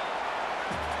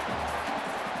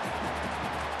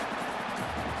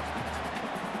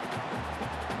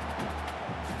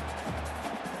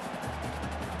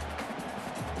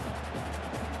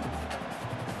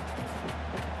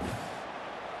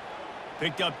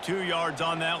 Picked up 2 yards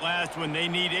on that last one. They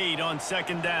need 8 on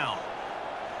 2nd down.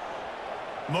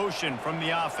 Motion from the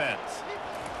offense.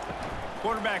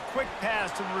 Quarterback quick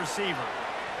pass to the receiver.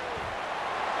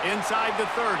 Inside the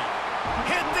 30.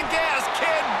 Hit the gas,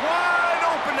 kid. Wide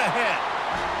open ahead.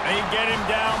 They get him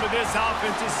down, but this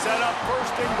offense is set up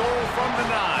 1st and goal from the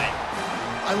 9.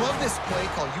 I love this play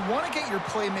call. You want to get your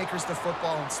playmakers the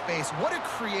football in space. What a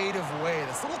creative way.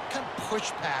 This little kind of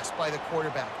push pass by the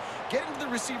quarterback. Get into the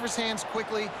receiver's hands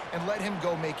quickly and let him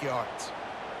go make yards.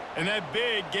 And that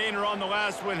big gainer on the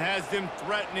last one has them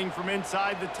threatening from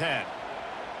inside the 10.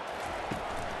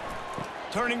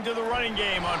 Turning to the running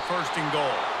game on 1st and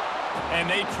goal. And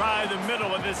they try the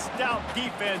middle of this stout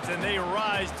defense, and they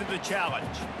rise to the challenge.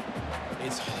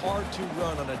 It's hard to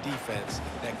run on a defense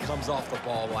that comes off the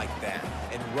ball like that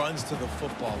and runs to the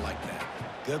football like that.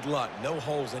 Good luck. No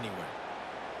holes anywhere.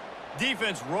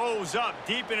 Defense rose up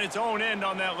deep in its own end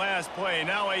on that last play.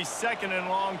 Now a 2nd and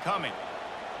long coming.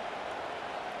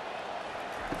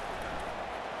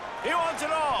 He wants it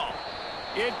all.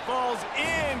 It falls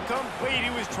incomplete. He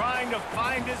was trying to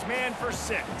find his man for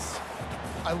 6.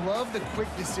 I love the quick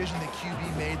decision the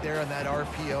QB made there on that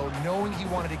RPO, knowing he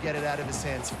wanted to get it out of his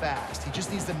hands fast. He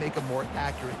just needs to make a more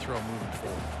accurate throw moving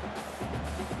forward.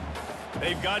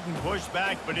 They've gotten pushed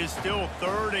back, but it's still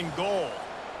 3rd and goal.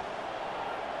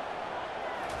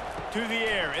 To the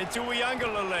air, it's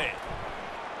Uiagalelei.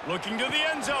 Looking to the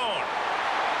end zone.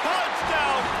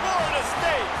 Touchdown, Florida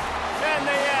State. And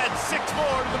they add 6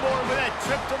 more to the board with that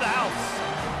trip to the house.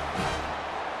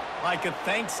 Like a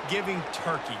Thanksgiving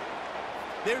turkey.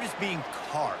 They're just being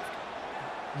carved.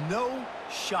 No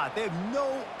shot. They have no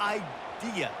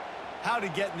idea how to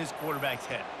get in this quarterback's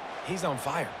head. He's on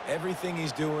fire. Everything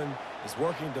he's doing is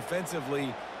working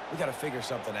defensively. We got to figure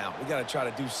something out. We got to try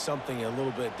to do something a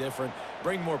little bit different,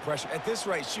 bring more pressure. At this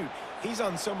rate, shoot, he's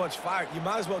on so much fire, you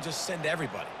might as well just send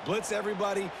everybody. Blitz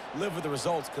everybody, live with the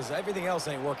results, because everything else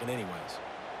ain't working anyways.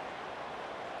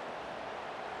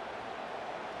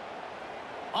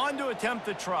 On to attempt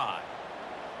the try.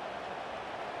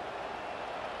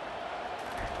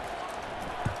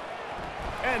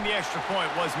 And the extra point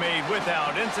was made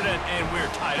without incident, and we're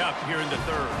tied up here in the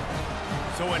third.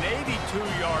 So an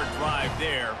 82-yard drive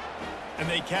there, and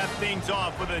they cap things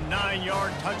off with a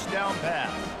 9-yard touchdown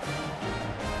pass.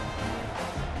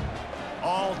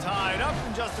 All tied up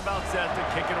and just about set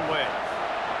to kick it away.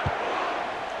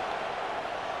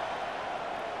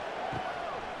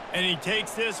 And he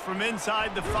takes this from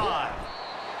inside the 5.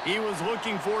 He was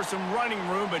looking for some running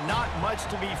room, but not much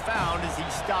to be found as he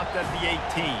stopped at the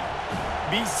 18.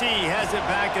 BC has it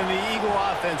back, and the Eagle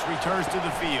offense returns to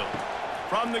the field.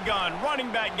 From the gun, running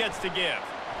back gets to give.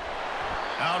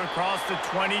 Out across the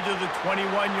 20 to the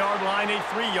 21-yard line, a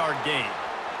 3-yard gain.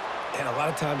 And a lot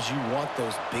of times you want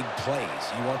those big plays.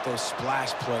 You want those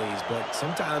splash plays, but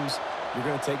sometimes you're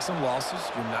going to take some losses.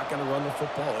 You're not going to run the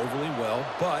football overly well,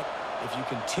 but if you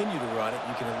continue to run it,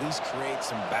 you can at least create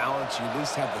some balance. You at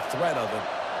least have the threat of it.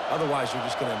 Otherwise, you're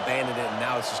just going to abandon it, and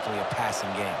now it's just going to be a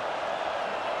passing game.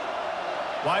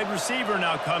 Wide receiver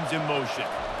now comes in motion.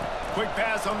 Quick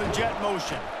pass on the jet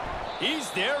motion.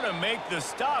 He's there to make the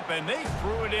stop, and they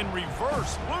threw it in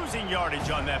reverse, losing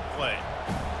yardage on that play.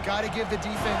 Got to give the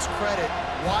defense credit.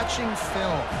 Watching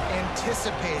film,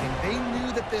 anticipating. They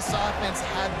knew that this offense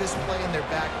had this play in their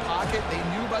back pocket. They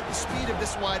knew about the speed of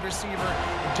this wide receiver,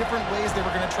 the different ways they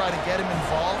were going to try to get him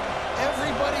involved.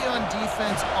 Everybody on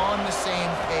defense on the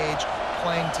same page,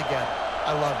 playing together.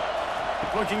 I love it.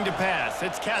 Looking to pass,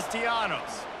 it's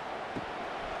Castellanos.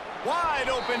 Wide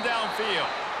open downfield.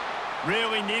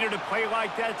 Really needed a play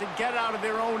like that to get out of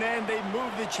their own end. They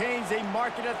move the chains, they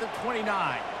mark it at the 29.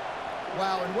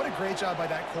 Wow, and what a great job by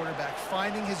that quarterback,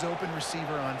 finding his open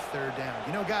receiver on third down.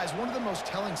 You know, guys, one of the most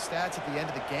telling stats at the end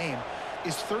of the game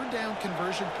is third down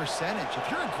conversion percentage.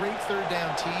 If you're a great third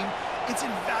down team, it's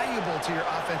invaluable to your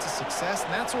offensive success,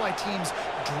 and that's why teams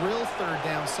drill third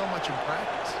down so much in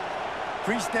practice.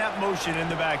 Pre-snap motion in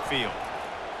the backfield.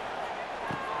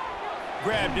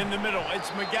 Grabbed in the middle,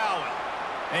 it's McGowan.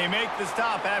 They make the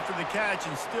stop after the catch,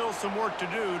 and still some work to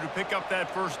do to pick up that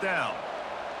first down.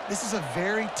 This is a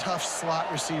very tough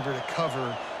slot receiver to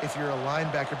cover if you're a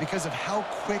linebacker because of how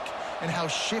quick and how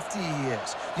shifty he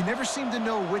is. You never seem to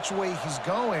know which way he's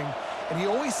going, and he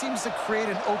always seems to create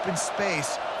an open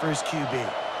space for his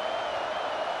QB.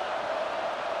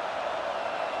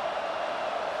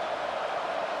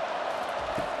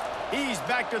 He's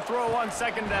back to throw on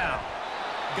second down.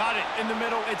 Got it in the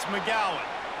middle, it's McGowan.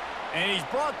 And he's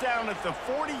brought down at the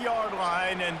 40-yard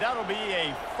line, and that'll be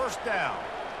a first down.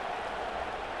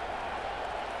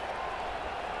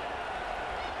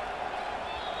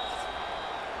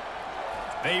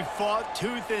 They fought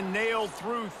tooth and nail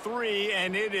through 3,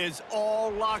 and it is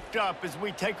all locked up as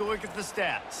we take a look at the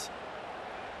stats.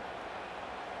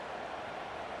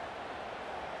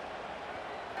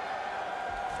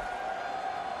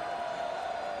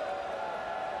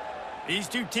 These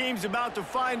two teams about to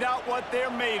find out what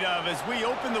they're made of as we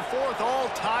open the fourth, all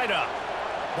tied up.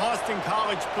 Boston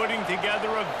College putting together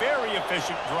a very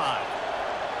efficient drive.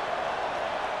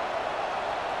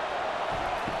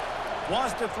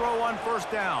 Wants to throw on first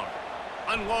down.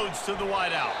 Unloads to the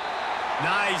wideout.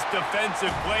 Nice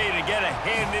defensive play to get a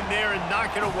hand in there and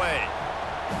knock it away.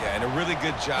 Yeah, and a really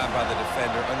good job by the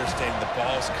defender understanding the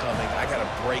ball's coming. I got to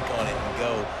break on it and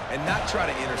go and not try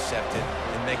to intercept it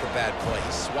and make a bad play.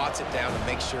 He swats it down to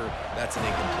make sure that's an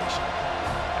incompletion.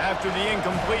 After the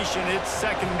incompletion, it's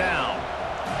second down.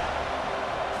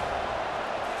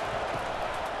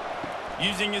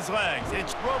 Using his legs,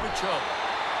 it's Robichaux.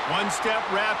 One-step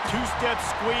wrap, two-step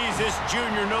squeeze. This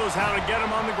junior knows how to get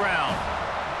him on the ground.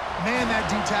 Man, that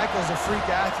D-tackle is a freak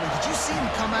athlete. Did you see him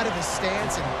come out of his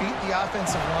stance and beat the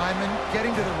offensive lineman,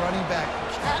 getting to the running back?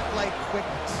 Cat-like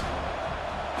quickness.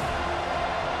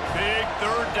 Big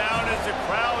third down as the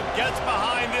crowd gets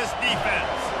behind this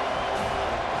defense.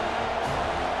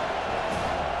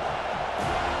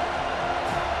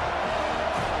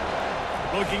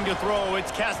 Looking to throw,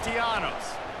 it's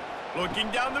Castellanos.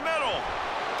 Looking down the middle.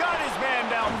 Got his man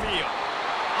downfield.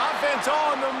 Offense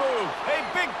on the move. A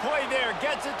big play there.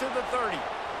 Gets it to the 30.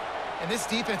 And this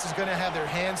defense is going to have their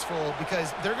hands full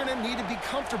because they're going to need to be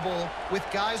comfortable with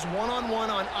guys one-on-one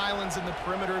on islands in the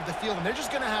perimeter of the field, and they're just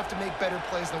going to have to make better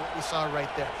plays than what we saw right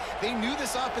there. They knew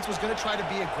this offense was going to try to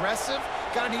be aggressive.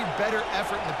 Got to need better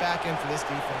effort in the back end for this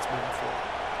defense moving forward.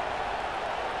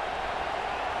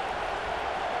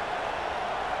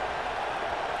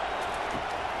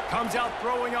 Comes out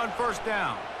throwing on first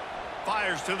down.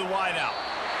 Fires to the wideout.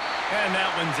 And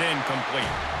that one's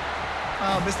incomplete.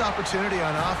 Missed opportunity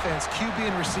on offense. QB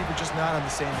and receiver just not on the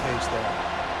same page there.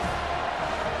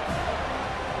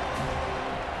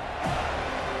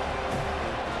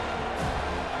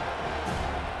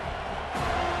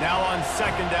 Now on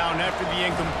second down after the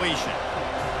incompletion.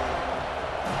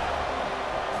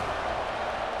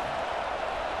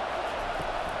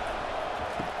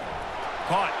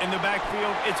 Caught in the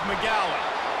backfield, it's McGowan.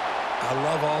 I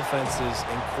love offenses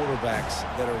and quarterbacks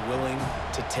that are willing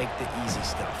to take the easy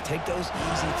stuff. Take those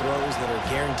easy throws that are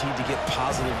guaranteed to get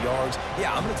positive yards.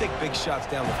 Yeah, I'm going to take big shots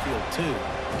down the field too.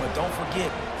 But don't forget,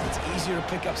 it's easier to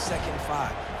pick up 2nd and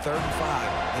 5, 3rd and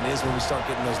 5 than it is when we start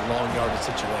getting those long yardage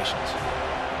situations.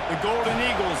 The Golden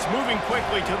Eagles moving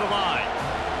quickly to the line.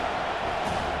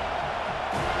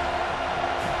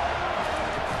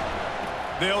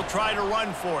 They'll try to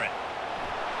run for it.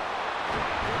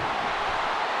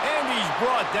 And he's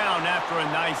brought down after a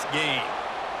nice gain.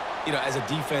 You know, as a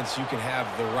defense, you can have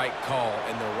the right call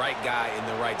and the right guy in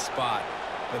the right spot,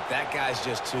 but that guy's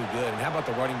just too good. And how about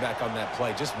the running back on that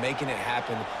play? Just making it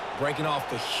happen, breaking off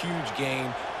the huge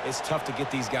gain. It's tough to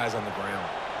get these guys on the ground.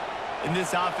 And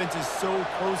this offense is so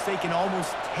close they can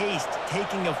almost taste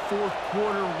taking a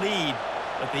fourth-quarter lead,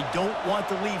 but they don't want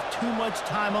to leave too much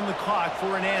time on the clock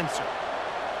for an answer.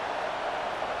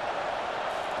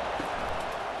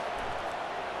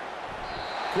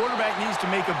 Quarterback needs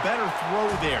to make a better throw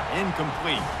there.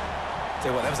 Incomplete.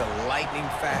 Tell you what, that was a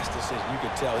lightning-fast decision. You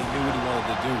could tell he knew what he wanted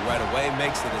to do right away,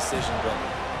 makes the decision, but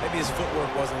maybe his footwork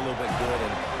wasn't a little bit good,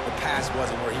 and the pass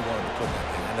wasn't where he wanted to put that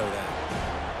thing. I know that.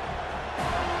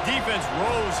 Defense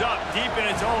rose up deep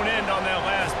in its own end on that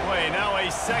last play. Now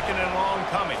a 2nd and long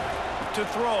coming. To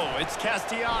throw, it's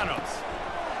Castellanos.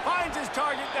 Finds his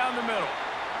target down the middle.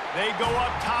 They go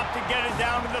up top to get it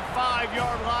down to the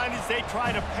 5-yard line as they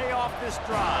try to pay off this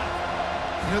drive.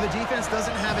 You know, the defense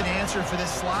doesn't have an answer for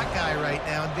this slot guy right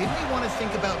now. They may want to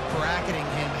think about bracketing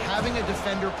him, having a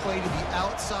defender play to the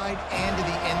outside and to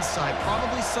the inside.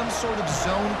 Probably some sort of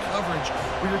zone coverage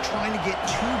where you're trying to get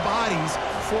 2 bodies,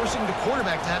 forcing the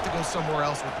quarterback to have to go somewhere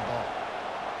else with the ball.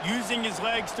 Using his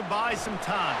legs to buy some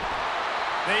time.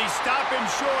 They stop him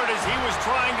short as he was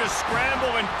trying to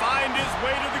scramble and find his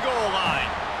way to the goal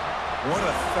line. What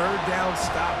a 3rd down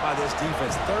stop by this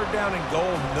defense. 3rd down and goal,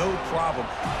 no problem.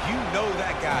 You know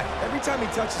that guy. Every time he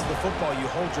touches the football, you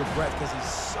hold your breath because he's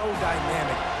so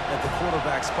dynamic at the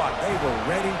quarterback spot. They were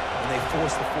ready, and they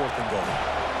forced the 4th and goal.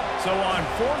 So on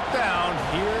 4th down,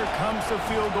 here comes the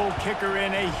field goal kicker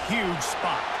in a huge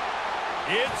spot.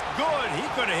 It's good. He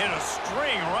could have hit a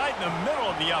string right in the middle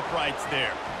of the uprights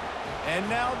there. And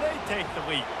now they take the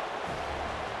lead.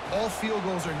 All field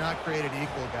goals are not created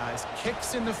equal, guys.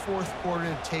 Kicks in the 4th quarter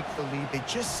to take the lead. They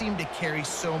just seem to carry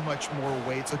so much more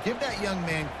weight. So give that young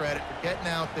man credit for getting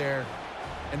out there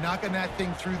and knocking that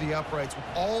thing through the uprights with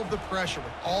all of the pressure,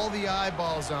 with all the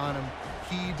eyeballs on him.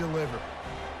 He delivered.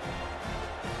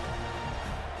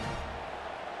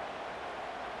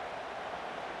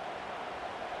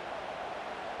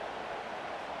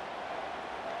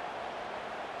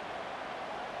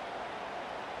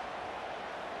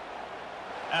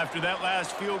 After that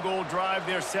last field goal drive,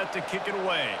 they're set to kick it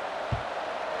away.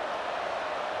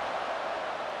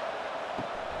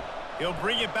 He'll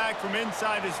bring it back from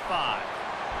inside his 5.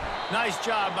 Nice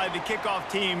job by the kickoff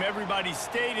team. Everybody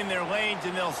stayed in their lanes,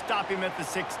 and they'll stop him at the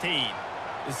 16.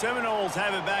 The Seminoles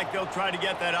have it back. They'll try to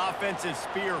get that offensive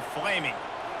spear flaming.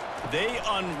 They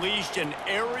unleashed an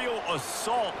aerial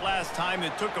assault last time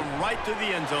that took them right to the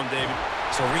end zone, David.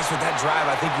 So, Reese, with that drive,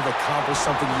 I think you've accomplished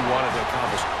something you wanted to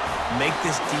accomplish. Make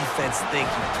this defense think.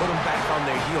 You put them back on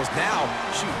their heels. Now,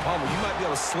 shoot, Palmer, you might be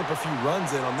able to slip a few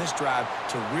runs in on this drive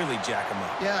to really jack them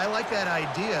up. Yeah, I like that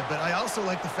idea, but I also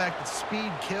like the fact that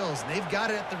speed kills. They've got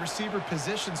it at the receiver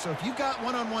position, so if you've got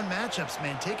one-on-one matchups,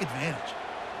 man, take advantage.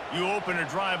 You open a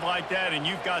drive like that and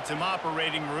you've got some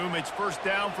operating room. It's 1st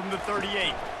down from the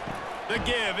 38. The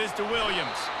give is to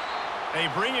Williams. They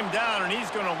bring him down, and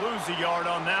he's going to lose a yard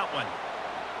on that one.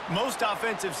 Most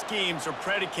offensive schemes are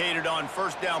predicated on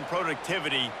 1st down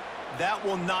productivity. That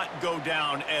will not go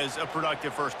down as a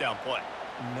productive 1st down play.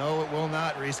 No, it will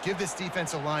not, Reese. Give this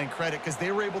defensive line credit because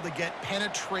they were able to get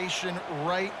penetration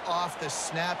right off the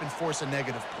snap and force a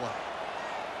negative play.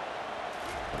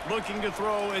 Looking to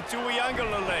throw, it's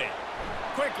Uiagalelei.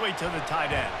 Quickly to the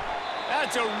tight end.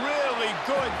 That's a really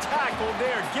good tackle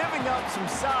there, giving up some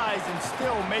size and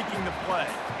still making the play.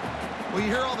 Well, you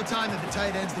hear all the time that the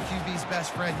tight end's the QB's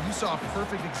best friend. You saw a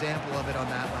perfect example of it on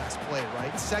that last play,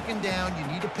 right? Second down, you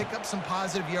need to pick up some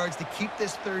positive yards to keep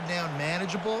this third down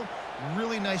manageable.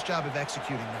 Really nice job of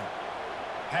executing that.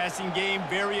 Passing game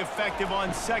very effective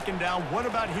on second down. What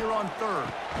about here on third?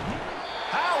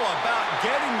 How about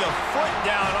getting the foot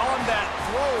down on that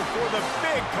throw for the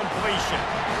big completion?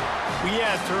 We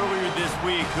asked earlier this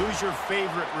week, who's your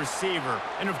favorite receiver?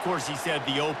 And, of course, he said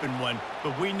the open one,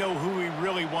 but we know who he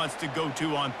really wants to go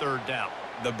to on third down.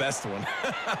 The best one.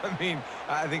 I mean,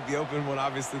 I think the open one,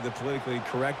 obviously the politically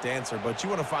correct answer, but you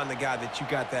want to find the guy that you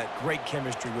got that great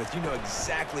chemistry with. You know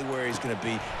exactly where he's going to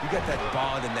be. You got that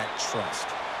bond and that trust.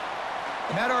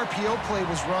 And that RPO play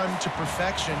was run to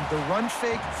perfection. The run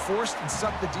fake forced and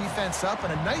sucked the defense up,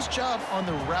 and a nice job on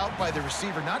the route by the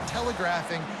receiver, not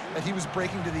telegraphing that he was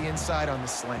breaking to the inside on the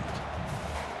slant.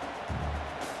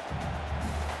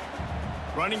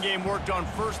 Running game worked on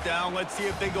first down. Let's see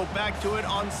if they go back to it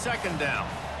on second down.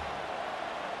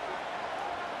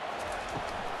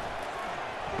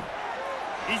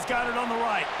 He's got it on the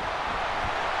right.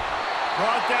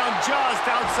 Brought down just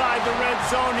outside the red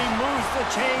zone. He moves the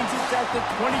chains. It's at the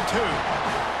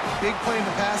 22. Big play in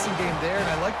the passing game there, and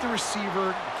I like the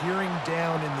receiver gearing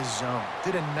down in the zone.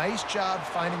 Did a nice job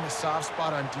finding the soft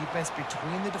spot on defense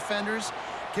between the defenders,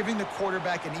 giving the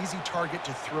quarterback an easy target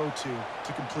to throw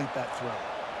to complete that throw.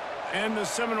 And the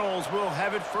Seminoles will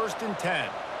have it 1st and 10.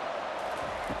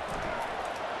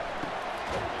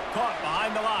 Caught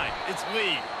behind the line. It's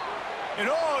Lee. And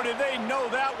oh, did they know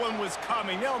that one was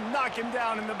coming. They'll knock him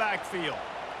down in the backfield.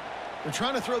 They're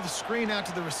trying to throw the screen out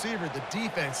to the receiver. The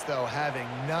defense, though, having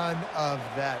none of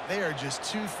that. They are just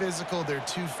too physical. They're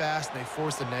too fast, and they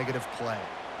force a negative play.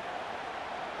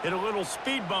 Hit a little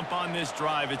speed bump on this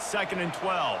drive. It's 2nd and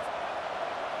 12.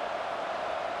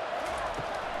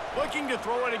 Looking to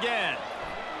throw it again.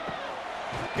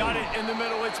 Got it in the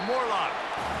middle. It's Morlock.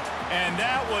 And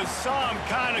that was some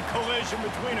kind of collision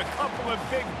between a couple of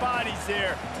big bodies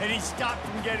there, and he stopped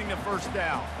from getting the first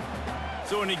down.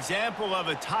 So an example of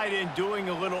a tight end doing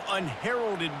a little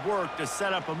unheralded work to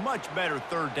set up a much better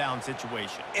third down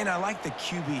situation. And I like the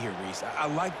QB here, Reese. I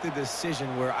like the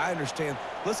decision where I understand,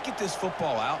 let's get this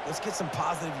football out, let's get some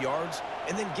positive yards,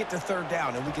 and then get to third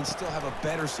down, and we can still have a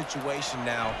better situation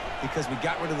now because we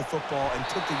got rid of the football and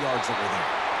took the yards that were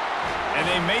there. And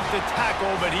they make the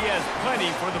tackle, but he has plenty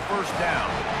for the first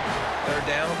down. Third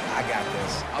down, I got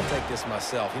this. I'll take this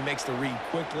myself. He makes the read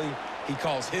quickly. He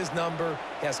calls his number.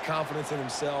 He has confidence in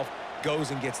himself.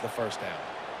 Goes and gets the first down.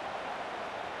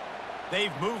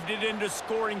 They've moved it into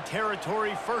scoring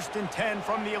territory. 1st and 10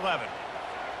 from the 11.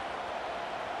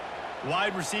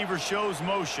 Wide receiver shows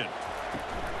motion.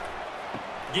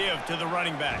 Give to the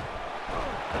running back.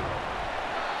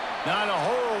 Not a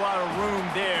whole lot of room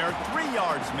there. 3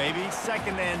 yards maybe.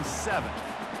 2nd and 7.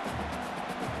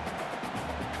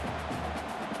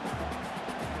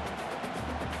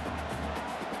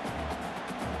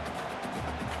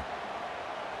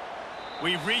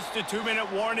 We've reached a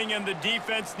 2-minute warning, and the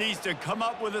defense needs to come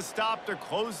up with a stop to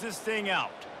close this thing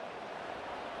out.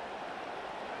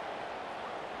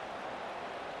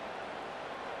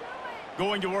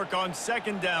 Going to work on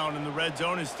 2nd down, and the red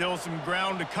zone is still some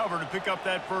ground to cover to pick up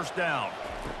that first down.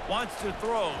 Wants to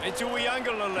throw. It's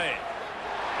Uiagalelei.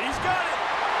 He's got it.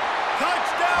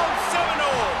 Touchdown,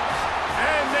 Seminoles!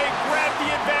 And they grab the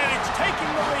advantage, taking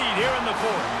the lead here in the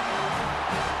 4th.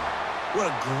 What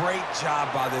a great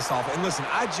job by this offense. And listen,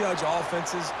 I judge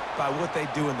offenses by what they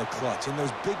do in the clutch, in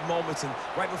those big moments and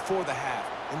right before the half,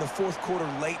 in the 4th quarter,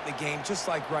 late in the game, just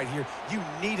like right here. You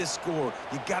need a score.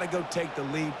 You got to go take the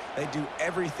lead. They do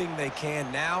everything they can.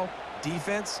 Now,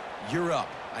 defense, you're up.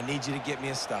 I need you to get me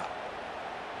a stop.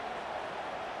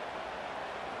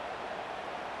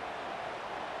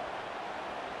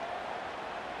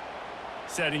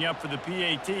 Setting up for the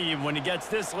PAT, and when he gets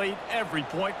this late, every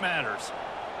point matters.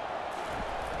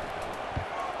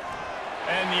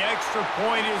 And the extra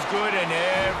point is good, and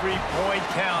every point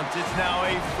counts. It's now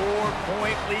a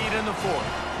 4-point lead in the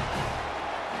 4th.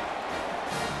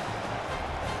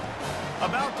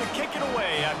 About to kick it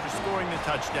away after scoring the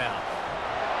touchdown.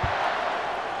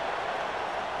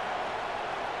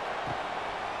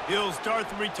 He'll start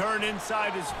the return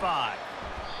inside his 5.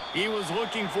 He was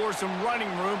looking for some running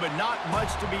room, but not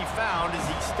much to be found as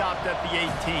he stopped at the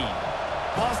 18.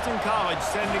 Boston College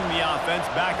sending the offense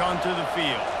back onto the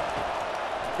field.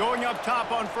 Going up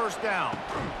top on 1st down.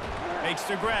 Makes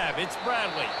the grab. It's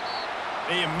Bradley.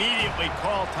 They immediately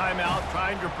call timeout,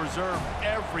 trying to preserve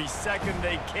every second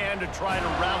they can to try to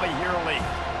rally here late.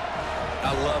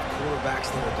 I love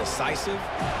quarterbacks that are decisive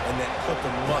and that put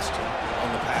the mustard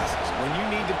on the passes. When you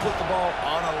need to put the ball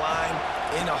on a line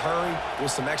in a hurry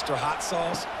with some extra hot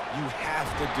sauce, you have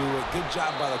to do it. Good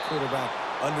job by the quarterback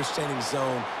understanding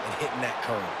zone and hitting that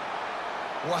curve.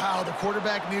 Wow, the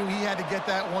quarterback knew he had to get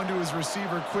that one to his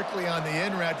receiver quickly on the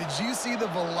in route. Did you see the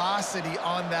velocity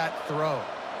on that throw?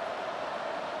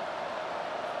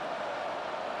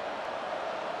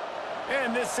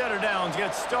 And this set of downs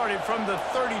gets started from the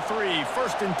 33,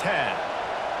 1st and 10.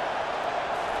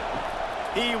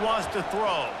 He wants to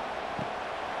throw.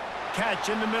 Catch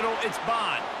in the middle, it's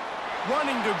Bond.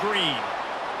 Running to Green.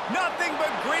 Nothing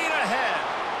but Green ahead.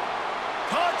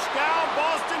 Touchdown,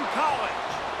 Boston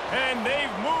College. And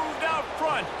they've moved out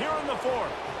front here in the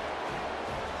 4th.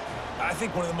 I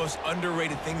think one of the most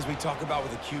underrated things we talk about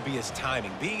with a QB is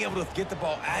timing. Being able to get the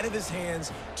ball out of his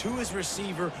hands to his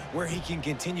receiver where he can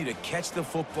continue to catch the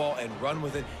football and run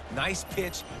with it. Nice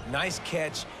pitch, nice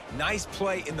catch, nice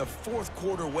play in the 4th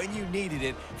quarter when you needed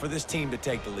it for this team to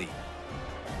take the lead.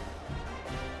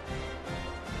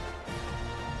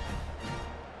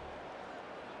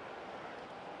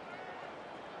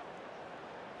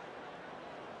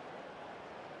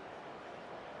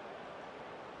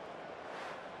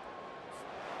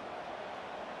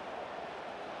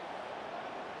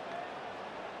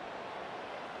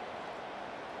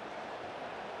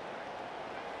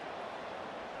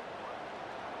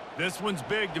 This one's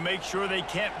big to make sure they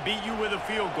can't beat you with a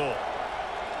field goal.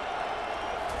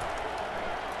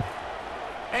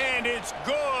 And it's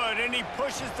good, and he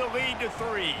pushes the lead to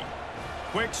 3.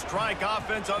 Quick strike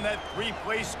offense on that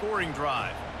 3-play scoring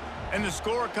drive. And the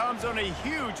score comes on a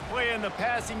huge play in the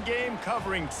passing game,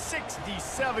 covering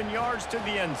 67 yards to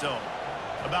the end zone.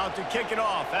 About to kick it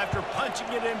off after punching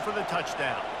it in for the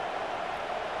touchdown.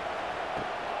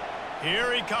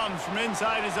 Here he comes from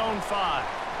inside his own 5.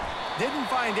 Didn't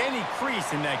find any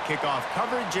crease in that kickoff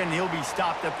coverage, and he'll be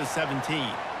stopped at the 17.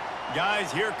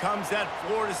 Guys, here comes that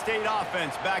Florida State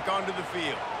offense back onto the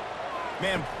field.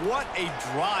 Man, what a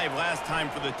drive last time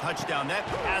for the touchdown. That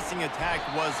passing attack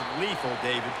was lethal,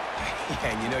 David. Yeah,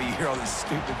 and you know, you hear all these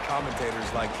stupid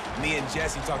commentators like me and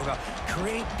Jesse talking about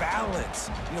create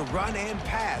balance, you know, run and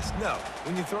pass. No,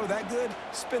 when you throw that good,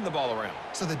 spin the ball around.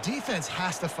 So the defense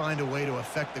has to find a way to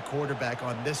affect the quarterback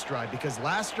on this drive because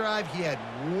last drive he had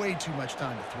way too much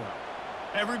time to throw.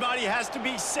 Everybody has to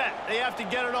be set. They have to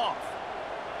get it off.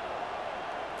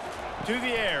 To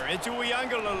the air, into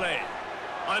Uiagalelei.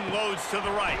 Unloads to the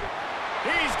right.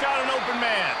 He's got an open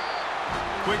man.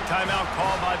 Quick timeout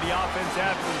call by the offense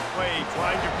after the play,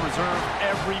 trying to preserve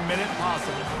every minute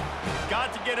possible.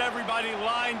 Got to get everybody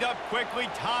lined up quickly,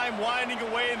 time winding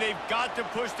away, and they've got to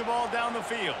push the ball down the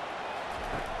field.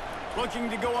 Looking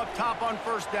to go up top on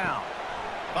 1st down.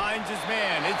 Finds his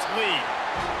man, it's Lee.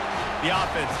 The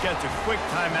offense gets a quick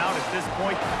timeout at this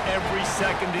point. Every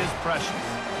second is precious.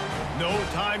 No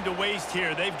time to waste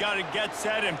here. They've got to get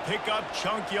set and pick up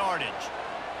chunk yardage.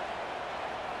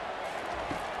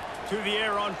 To the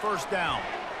air on 1st down.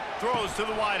 Throws to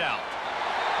the wideout.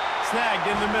 Snagged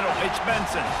in the middle. It's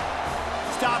Benson.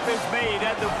 Stop is made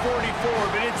at the 44,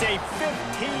 but it's a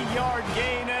 15-yard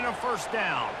gain and a 1st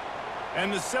down.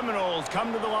 And the Seminoles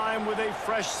come to the line with a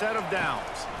fresh set of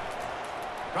downs.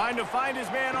 Trying to find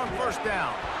his man on 1st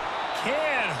down.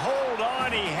 Can't hold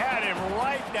on. He had him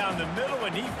right down the middle,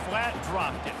 and he flat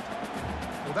dropped it.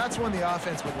 Well, that's one the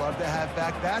offense would love to have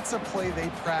back. That's a play they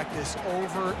practice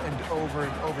over and over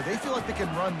and over. They feel like they can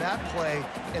run that play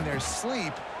in their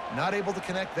sleep, not able to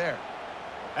connect there.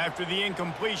 After the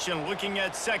incompletion, looking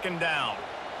at 2nd down.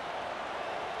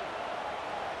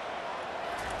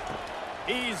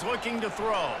 He's looking to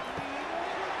throw.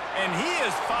 And he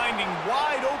is finding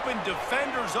wide-open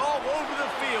defenders all over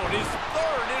the field. His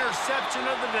 3rd interception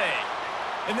of the day.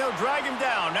 And they'll drag him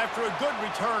down after a good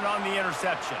return on the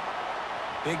interception.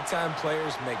 Big-time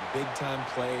players make big-time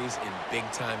plays in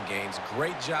big-time games.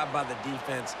 Great job by the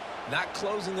defense, not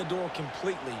closing the door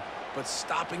completely, but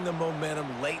stopping the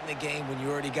momentum late in the game when you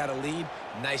already got a lead.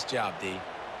 Nice job, D.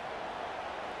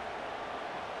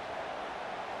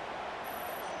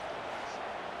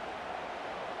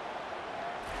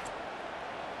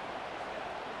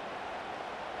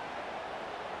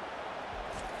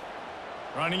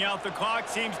 Running out the clock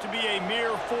seems to be a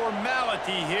mere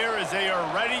formality here as they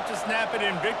are ready to snap it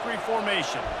in victory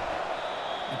formation.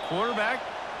 The quarterback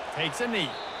takes a knee.